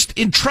bandana. Just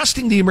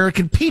entrusting the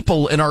American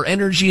people in our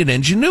energy and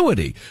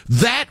ingenuity.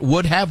 That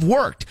would have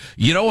worked.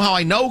 You know how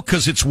I know?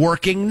 Because it's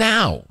working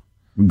now.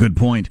 Good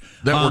point.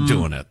 That we're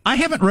doing it. I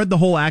haven't read the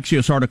whole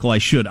Axios article. I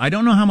should. I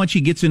don't know how much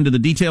he gets into the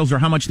details or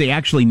how much they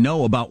actually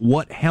know about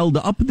what held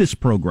up this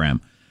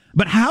program.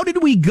 But how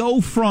did we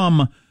go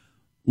from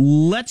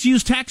let's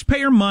use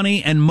taxpayer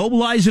money and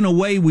mobilize in a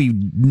way we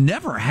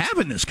never have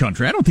in this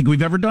country? I don't think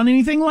we've ever done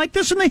anything like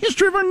this in the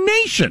history of our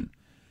nation.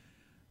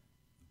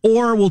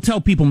 Or we'll tell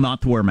people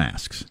not to wear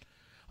masks.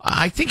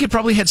 I think it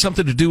probably had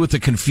something to do with the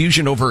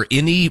confusion over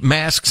innie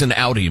masks and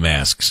outie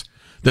masks.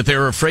 That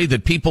they're afraid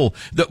that people,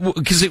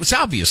 because it's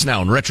obvious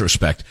now in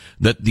retrospect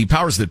that the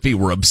powers that be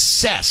were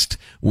obsessed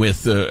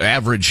with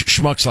average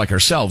schmucks like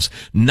ourselves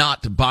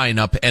not buying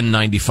up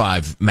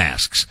N95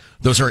 masks.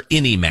 Those are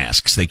any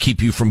masks. They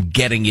keep you from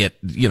getting it,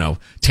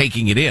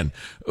 taking it in.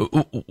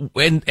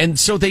 And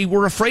so they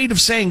were afraid of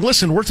saying,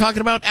 listen, we're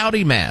talking about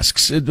Audi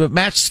masks,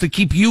 masks to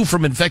keep you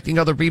from infecting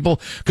other people,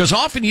 because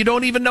often you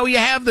don't even know you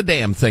have the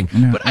damn thing.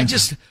 No, but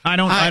I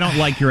don't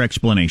like your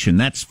explanation.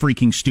 That's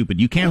freaking stupid.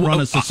 You can't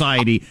run a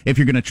society if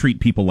you're going to treat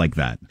people like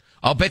that.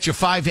 I'll bet you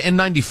 5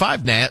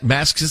 N95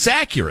 masks is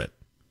accurate.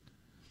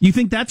 You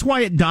think that's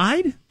why it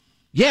died?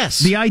 Yes.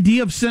 The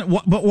idea of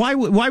but why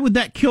would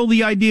that kill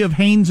the idea of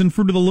Hanes and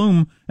Fruit of the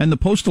Loom and the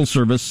Postal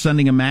Service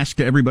sending a mask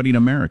to everybody in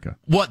America?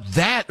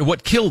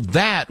 What killed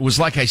that was,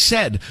 like I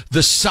said,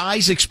 the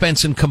size,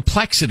 expense, and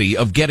complexity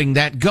of getting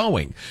that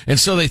going. And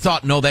so they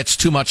thought, no, that's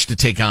too much to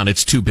take on.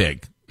 It's too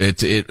big.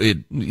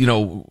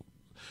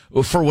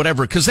 For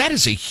whatever, because that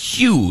is a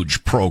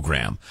huge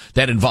program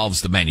that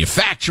involves the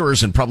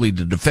manufacturers and probably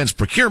the Defense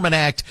Procurement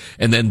Act,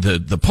 and then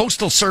the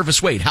Postal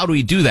Service. Wait, how do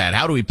we do that?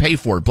 How do we pay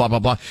for it? Blah, blah,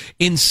 blah.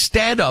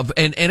 Instead of,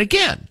 and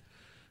again,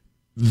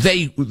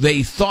 they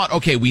thought,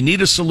 okay, we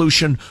need a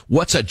solution.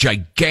 What's a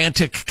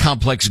gigantic,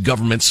 complex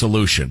government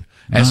solution?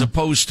 As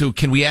opposed to,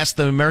 can we ask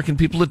the American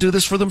people to do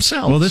this for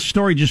themselves? Well, this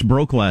story just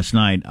broke last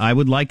night. I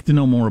would like to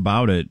know more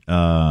about it.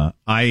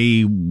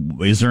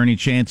 Is there any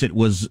chance it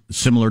was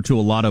similar to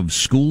a lot of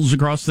schools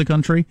across the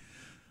country?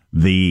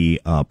 The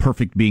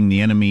perfect being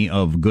the enemy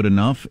of good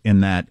enough,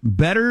 in that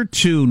better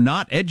to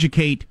not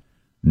educate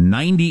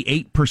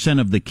 98%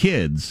 of the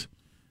kids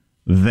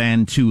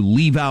than to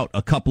leave out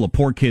a couple of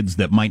poor kids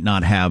that might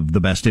not have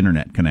the best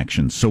internet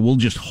connections. So we'll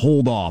just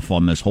hold off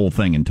on this whole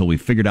thing until we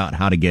figured out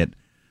how to get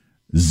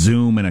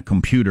Zoom and a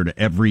computer to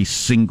every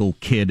single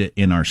kid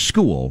in our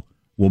school.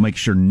 We'll make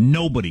sure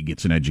nobody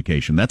gets an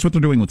education. That's what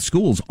they're doing with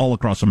schools all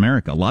across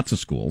America. Lots of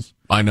schools.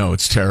 I know,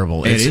 it's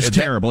terrible. It is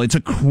terrible. It's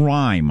a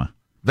crime.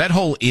 That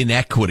whole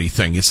inequity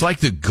thing, it's like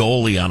the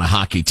goalie on a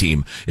hockey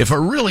team. If a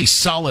really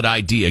solid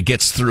idea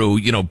gets through,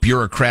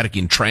 bureaucratic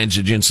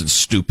intransigence and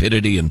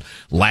stupidity and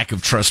lack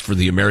of trust for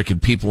the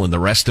American people and the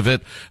rest of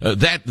it,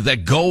 that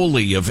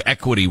goalie of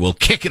equity will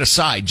kick it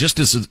aside just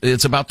as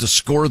it's about to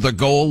score the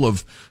goal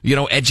of,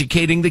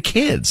 educating the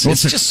kids. Well,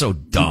 it's just so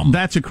dumb.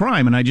 That's a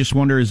crime. And I just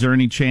wonder, is there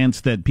any chance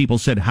that people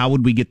said, how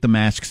would we get the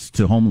masks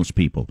to homeless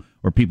people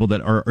or people that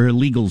are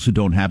illegals who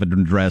don't have an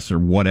address or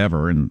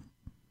whatever? And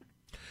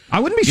I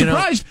wouldn't be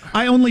surprised.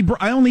 I only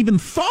even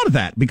thought of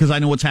that because I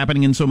know what's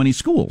happening in so many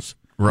schools.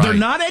 Right. They're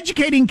not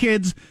educating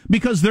kids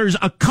because there's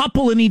a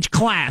couple in each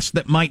class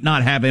that might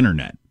not have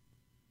internet.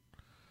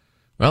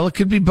 Well, it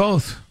could be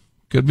both.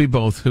 Could be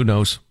both. Who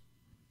knows?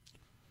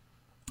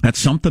 That's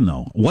something,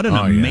 though. What an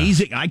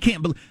amazing... Yeah. I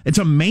can't believe... It's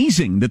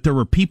amazing that there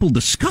were people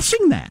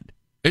discussing that.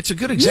 It's a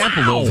good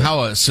example, though, of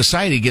how a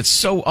society gets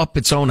so up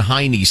its own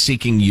hiney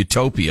seeking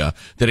utopia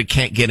that it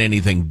can't get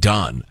anything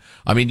done.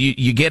 I mean,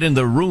 you get in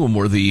the room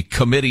where the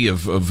committee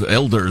of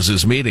elders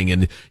is meeting,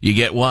 and you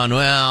get one,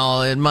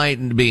 well, it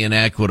might be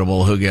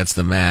inequitable who gets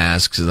the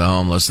masks, the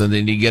homeless, and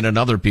then you get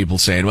another people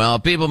saying, well,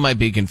 people might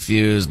be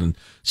confused and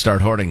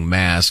start hoarding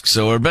masks,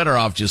 so we're better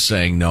off just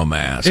saying no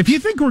masks. If you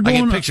think we're going, I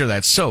can picture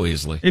that so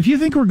easily. If you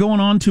think we're going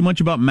on too much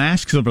about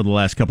masks over the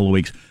last couple of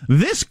weeks,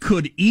 this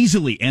could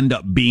easily end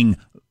up being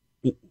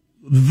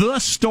the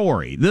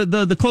story.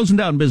 The closing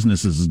down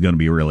businesses is going to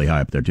be really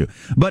high up there too.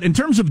 But in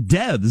terms of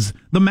deaths,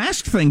 the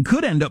mask thing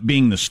could end up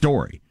being the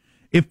story.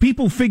 If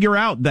people figure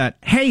out that,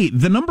 hey,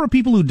 the number of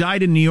people who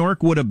died in New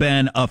York would have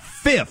been a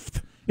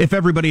fifth if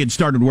everybody had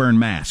started wearing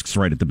masks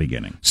right at the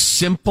beginning.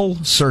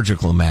 Simple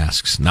surgical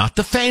masks, not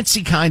the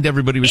fancy kind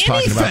everybody was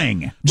talking about.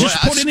 Anything. Just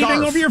put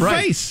anything over your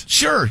face.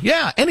 Sure,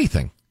 yeah,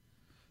 anything.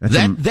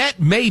 That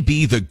may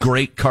be the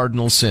great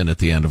cardinal sin at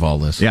the end of all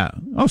this. Yeah.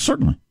 Oh,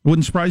 certainly. It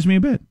wouldn't surprise me a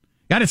bit.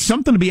 God, it's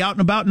something to be out and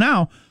about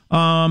now.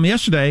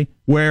 Yesterday,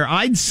 where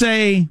I'd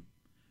say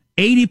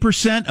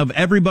 80% of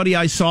everybody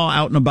I saw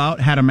out and about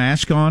had a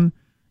mask on.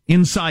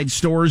 Inside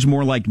stores,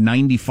 more like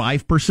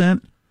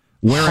 95%.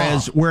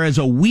 Whereas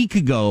a week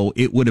ago,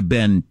 it would have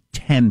been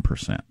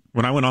 10%.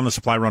 When I went on the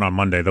supply run on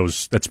Monday,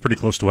 that's pretty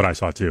close to what I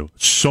saw, too.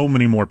 So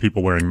many more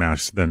people wearing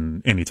masks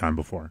than any time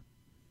before.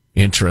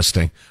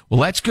 Interesting. Well,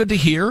 that's good to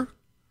hear.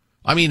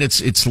 I mean,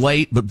 it's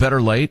late, but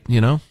better late,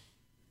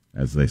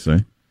 as they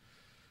say.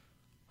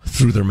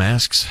 Through their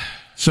masks.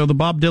 So the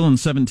Bob Dylan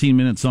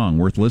 17-minute song,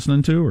 worth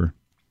listening to, or?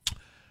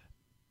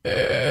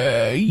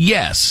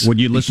 Yes. Would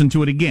you listen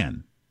to it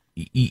again?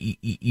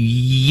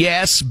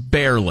 Yes,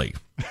 barely.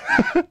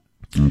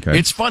 Okay.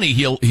 It's funny,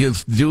 he'll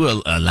do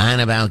a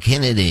line about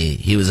Kennedy.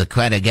 He was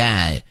quite a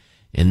guy.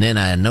 And then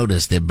I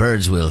noticed that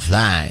birds will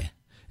fly.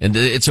 And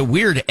it's a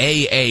weird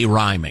AA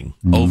rhyming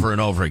over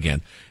and over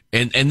again.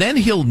 And then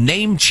he'll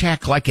name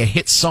check like a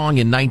hit song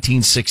in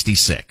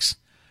 1966.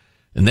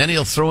 And then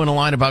he'll throw in a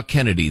line about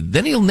Kennedy.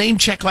 Then he'll name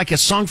check like a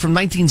song from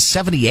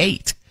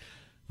 1978.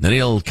 Then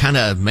he'll kind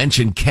of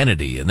mention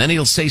Kennedy. And then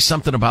he'll say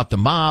something about the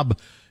mob.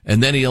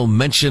 And then he'll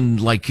mention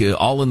like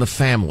All in the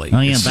Family.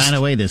 Oh, yeah, by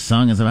the way, this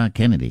song is about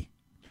Kennedy.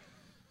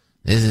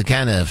 This is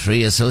kind of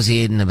free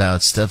associating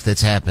about stuff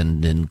that's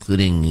happened,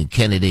 including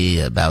Kennedy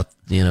about,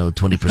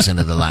 20%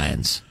 of the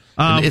lines.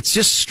 It's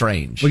just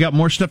strange. We got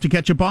more stuff to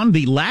catch up on.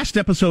 The last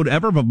episode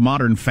ever of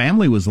Modern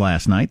Family was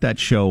last night. That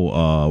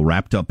show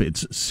wrapped up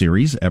its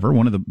series ever.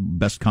 One of the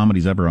best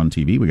comedies ever on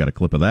TV. We got a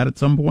clip of that at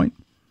some point.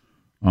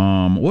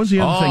 What was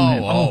the other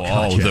thing?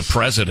 The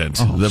president.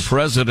 The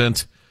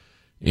president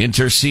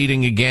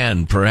interceding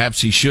again.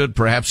 Perhaps he should,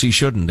 perhaps he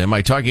shouldn't. Am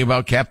I talking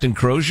about Captain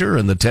Crozier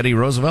and the Teddy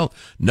Roosevelt?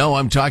 No,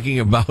 I'm talking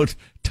about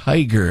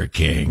Tiger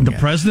King. The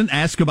president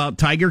asked about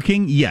Tiger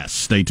King? Yes,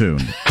 stay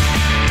tuned.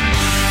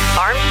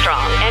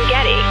 Armstrong and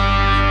Getty.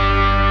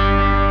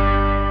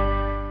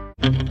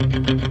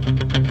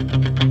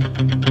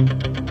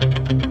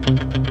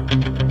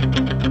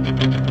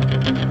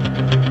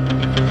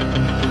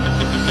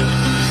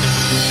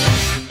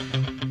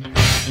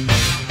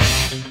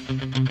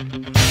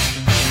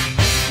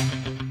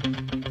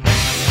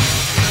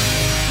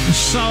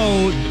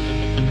 So,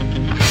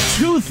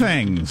 two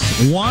things.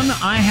 One,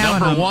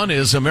 Number one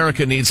is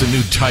America needs a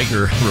new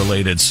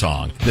Tiger-related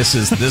song. This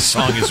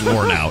song is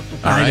worn out.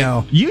 All right? I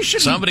know. You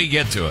should. Somebody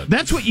get to it.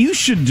 That's what you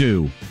should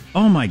do.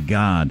 Oh my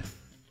God.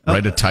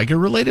 Write a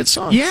Tiger-related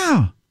song?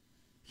 Yeah.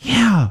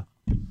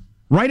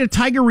 Write a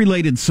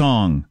Tiger-related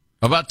song.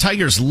 About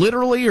tigers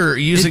literally, or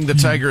using the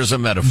tiger as a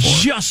metaphor?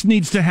 Just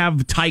needs to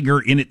have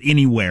tiger in it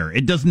anywhere.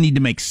 It doesn't need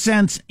to make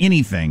sense,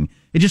 anything.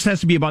 It just has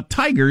to be about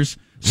tigers.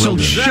 So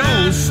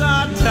shows.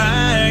 Now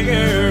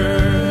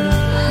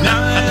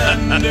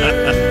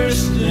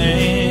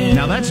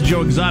that's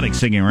Joe Exotic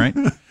singing, right?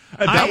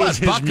 That was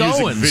his Buck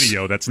music Owens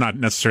video. That's not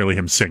necessarily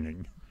him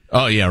singing.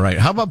 Oh, yeah, right.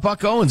 How about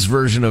Buck Owens'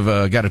 version of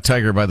Got a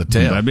Tiger by the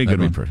Tail? That'd be a good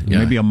one. Pretty, yeah.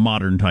 Maybe a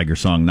modern Tiger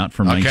song, not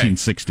from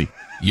 1960.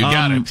 You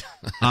got it.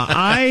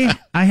 I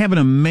have an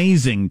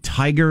amazing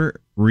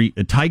Tiger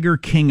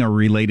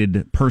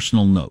King-related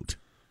personal note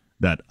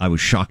that I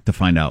was shocked to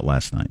find out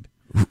last night.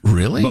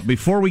 Really? But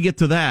before we get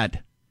to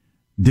that,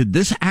 did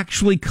this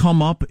actually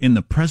come up in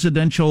the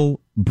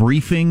presidential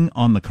briefing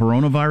on the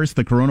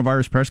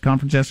coronavirus press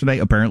conference yesterday?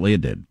 Apparently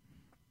it did.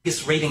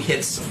 Biggest rating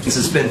hits. This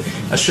has been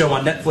a show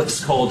on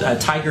Netflix called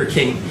Tiger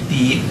King.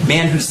 The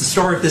man who's the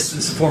star of this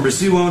is a former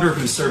zoo owner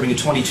who's serving a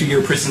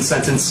 22-year prison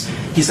sentence.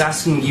 He's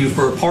asking you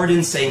for a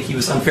pardon, saying he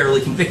was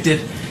unfairly convicted.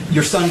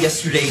 Your son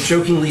yesterday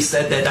jokingly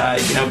said that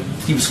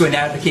he was going to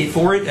advocate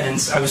for it, and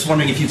I was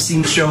wondering if you've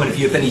seen the show and if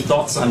you have any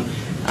thoughts on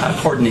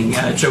pardoning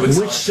Joe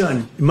Exotic. Which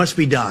son? It must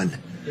be Don.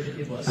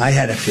 I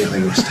had a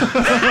feeling it was Don.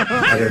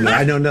 I don't know.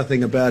 I know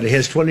nothing about it. He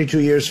has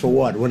 22 years for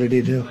what? What did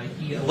he do?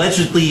 He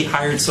allegedly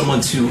hired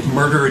someone to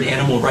murder an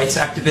animal rights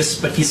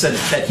activist, but he said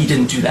that he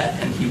didn't do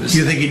that, and he was.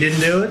 You think he didn't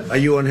do it? Are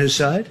you on his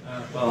side?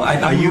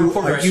 Are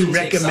you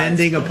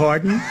recommending a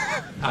pardon?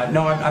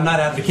 No, I'm not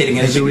advocating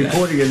anything. As a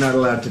reporter, you're not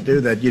allowed to do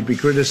that. You'd be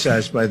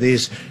criticized by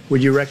these.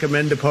 Would you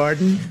recommend a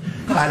pardon?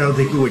 I don't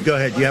think you would. Go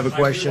ahead. You have a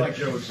question?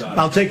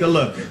 I'll take a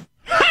look.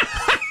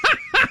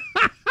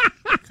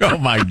 Oh,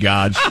 my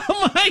God.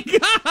 Oh, my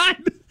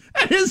God.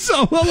 That is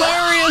so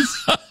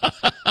hilarious.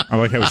 I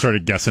like how we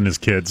started guessing his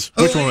kids.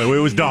 Which one? It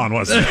was Don,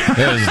 wasn't it?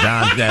 It was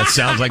Don. That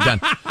sounds like Don.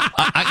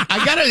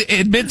 I got to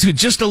admit to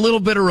just a little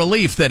bit of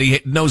relief that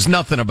he knows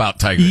nothing about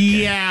Tiger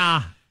King.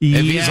 Yeah.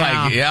 If he's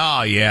like,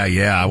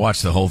 yeah, I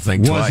watched the whole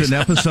thing twice. Was it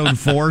episode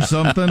 4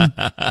 something?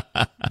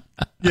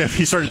 Yeah,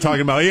 he started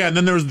talking about, and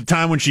then there was the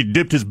time when she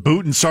dipped his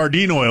boot in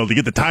sardine oil to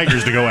get the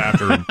tigers to go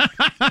after him.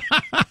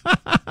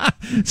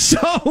 So,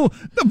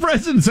 the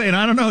president's saying,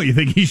 I don't know, you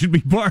think he should be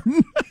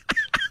pardoned?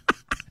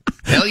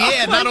 Hell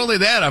yeah, not only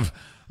that,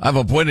 I've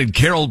appointed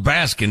Carol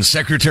Baskin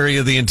Secretary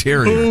of the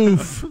Interior.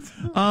 Oof.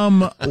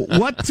 Where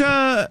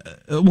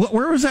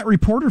was that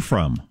reporter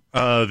from?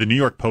 The New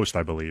York Post,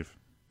 I believe.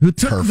 That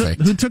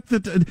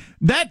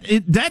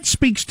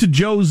speaks to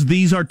Joe's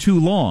 "these are too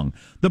long."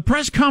 The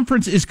press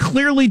conference is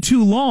clearly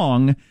too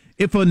long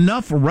if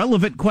enough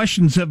relevant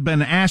questions have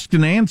been asked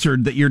and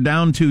answered that you're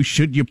down to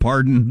should you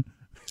pardon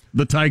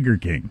the Tiger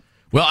King.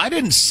 Well, I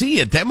didn't see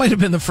it. That might have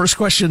been the first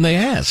question they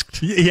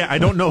asked. Yeah, I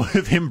don't know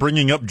if him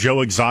bringing up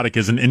Joe Exotic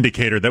is an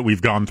indicator that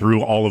we've gone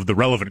through all of the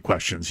relevant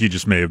questions. He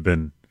just may have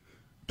been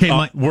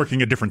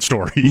working a different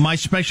story. My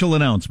special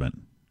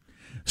announcement.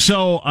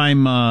 So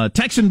I'm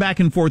texting back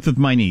and forth with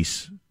my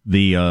niece,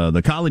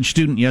 the college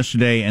student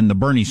yesterday, and the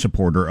Bernie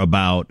supporter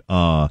about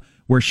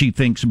where she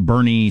thinks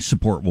Bernie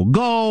support will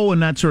go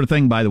and that sort of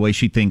thing. By the way,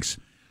 she thinks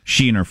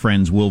she and her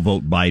friends will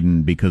vote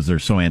Biden because they're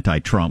so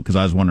anti-Trump. Because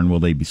I was wondering, will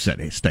they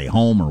stay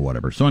home or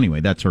whatever? So anyway,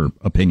 that's her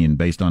opinion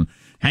based on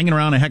hanging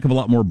around a heck of a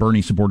lot more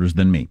Bernie supporters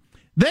than me.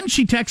 Then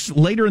she texts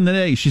later in the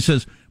day. She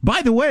says,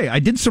 by the way, I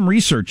did some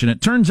research, and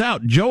it turns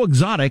out Joe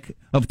Exotic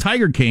of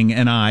Tiger King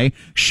and I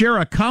share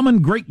a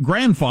common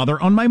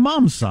great-grandfather on my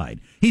mom's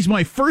side. He's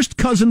my first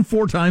cousin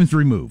 4 times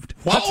removed.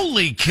 What?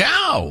 Holy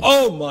cow!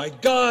 Oh, my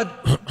God.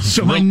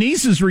 So my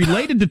niece is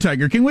related to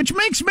Tiger King, which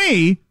makes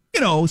me,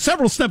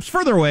 several steps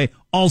further away,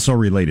 also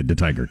related to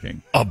Tiger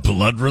King. A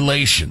blood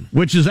relation.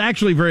 Which is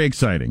actually very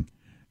exciting.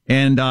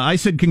 And I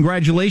said,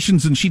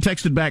 congratulations, and she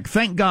texted back,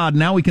 thank God,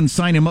 now we can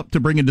sign him up to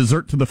bring a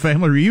dessert to the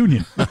family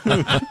reunion.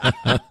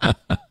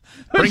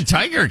 Bring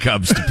tiger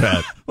cubs to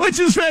pet. Which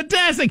is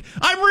fantastic.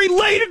 I'm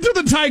related to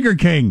the Tiger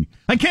King.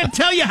 I can't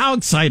tell you how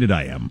excited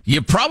I am.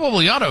 You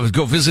probably ought to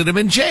go visit him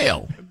in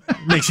jail.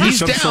 Makes you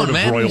some sort of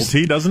man.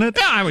 royalty, doesn't it?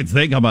 Yeah, I would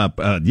think I'm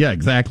a, yeah,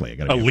 exactly.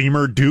 A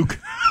lemur duke.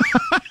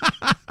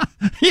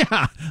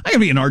 Yeah, I could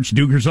be an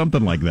archduke or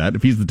something like that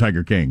if he's the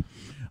Tiger King.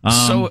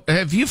 So,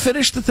 have you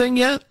finished the thing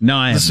yet? No,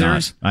 I have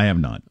not. I have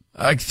not.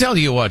 I tell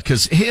you what,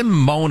 because him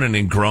moaning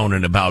and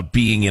groaning about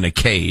being in a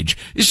cage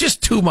is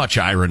just too much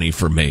irony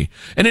for me.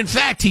 And in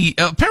fact,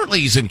 apparently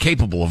he's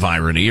incapable of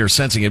irony or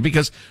sensing it,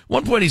 because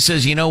one point he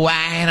says, you know why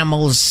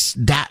animals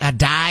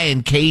die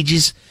in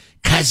cages?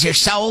 Because their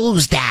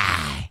souls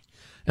die.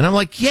 And I'm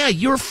like, yeah,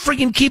 you're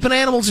freaking keeping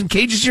animals in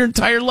cages your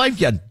entire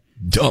life, you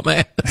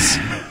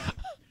dumbass.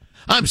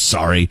 I'm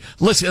sorry.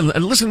 Listen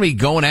to me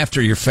going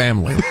after your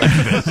family like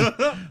this.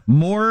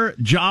 More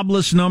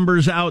jobless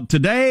numbers out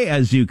today.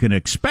 As you can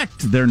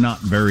expect, they're not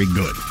very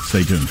good.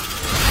 Stay tuned.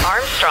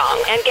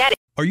 Armstrong and Getty.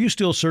 Are you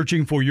still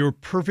searching for your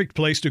perfect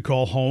place to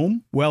call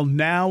home? Well,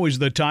 now is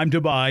the time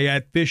to buy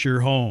at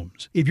Fisher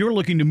Homes. If you're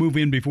looking to move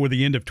in before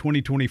the end of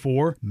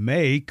 2024,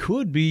 May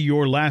could be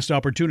your last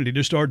opportunity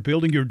to start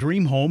building your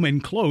dream home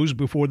and close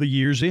before the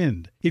year's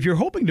end. If you're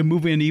hoping to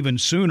move in even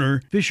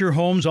sooner, Fisher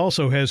Homes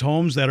also has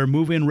homes that are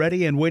move-in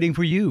ready and waiting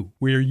for you,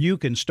 where you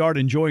can start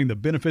enjoying the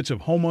benefits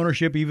of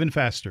homeownership even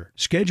faster.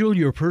 Schedule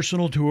your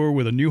personal tour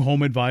with a new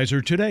home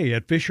advisor today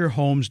at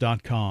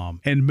FisherHomes.com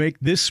and make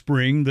this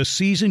spring the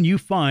season you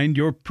find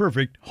your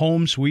perfect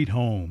home sweet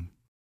home.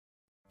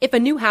 If a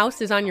new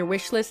house is on your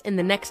wish list in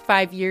the next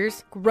 5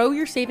 years, grow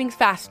your savings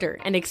faster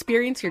and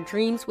experience your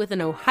dreams with an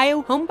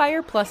Ohio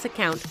Homebuyer Plus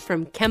account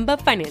from Kemba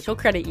Financial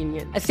Credit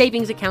Union. A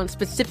savings account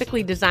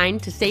specifically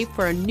designed to save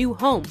for a new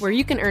home, where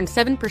you can earn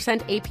 7%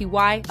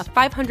 APY,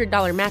 a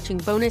 $500 matching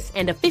bonus,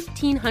 and a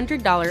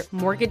 $1,500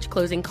 mortgage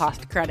closing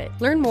cost credit.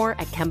 Learn more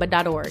at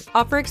Kemba.org.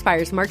 Offer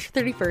expires March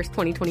 31st,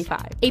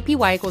 2025.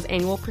 APY equals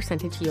annual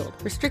percentage yield.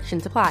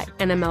 Restrictions apply.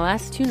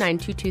 NMLS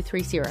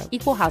 292230.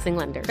 Equal housing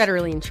lender.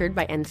 Federally insured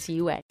by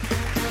NCUA.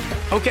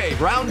 Okay,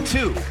 round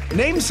two.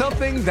 Name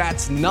something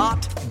that's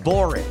not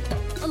boring.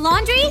 A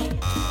laundry?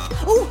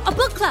 Ooh, a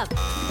book club.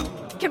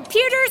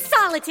 Computer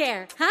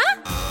solitaire,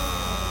 huh?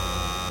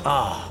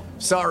 Ah,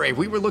 sorry,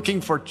 we were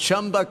looking for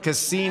Chumba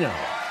Casino.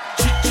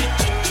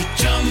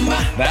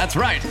 That's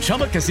right,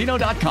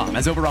 ChumbaCasino.com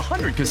has over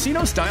 100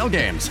 casino-style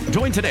games.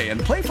 Join today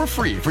and play for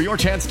free for your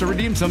chance to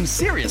redeem some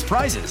serious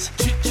prizes.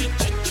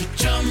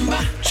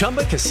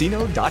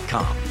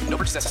 ChumbaCasino.com. No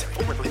purchase necessary.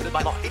 Void where prohibited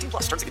by law. 18+.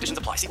 Terms and conditions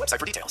apply. See website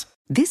for details.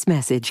 This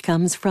message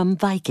comes from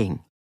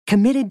Viking,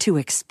 committed to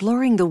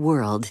exploring the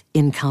world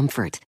in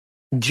comfort.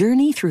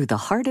 Journey through the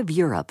heart of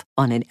Europe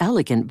on an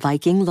elegant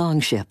Viking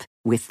longship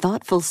with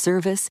thoughtful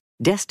service,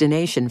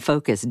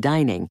 destination-focused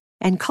dining,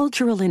 and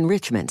cultural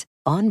enrichment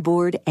on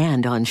board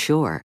and on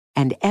shore.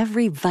 And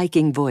every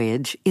Viking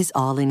voyage is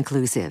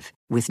all-inclusive,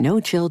 with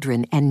no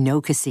children and no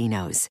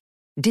casinos.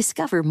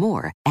 Discover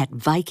more at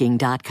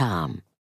Viking.com.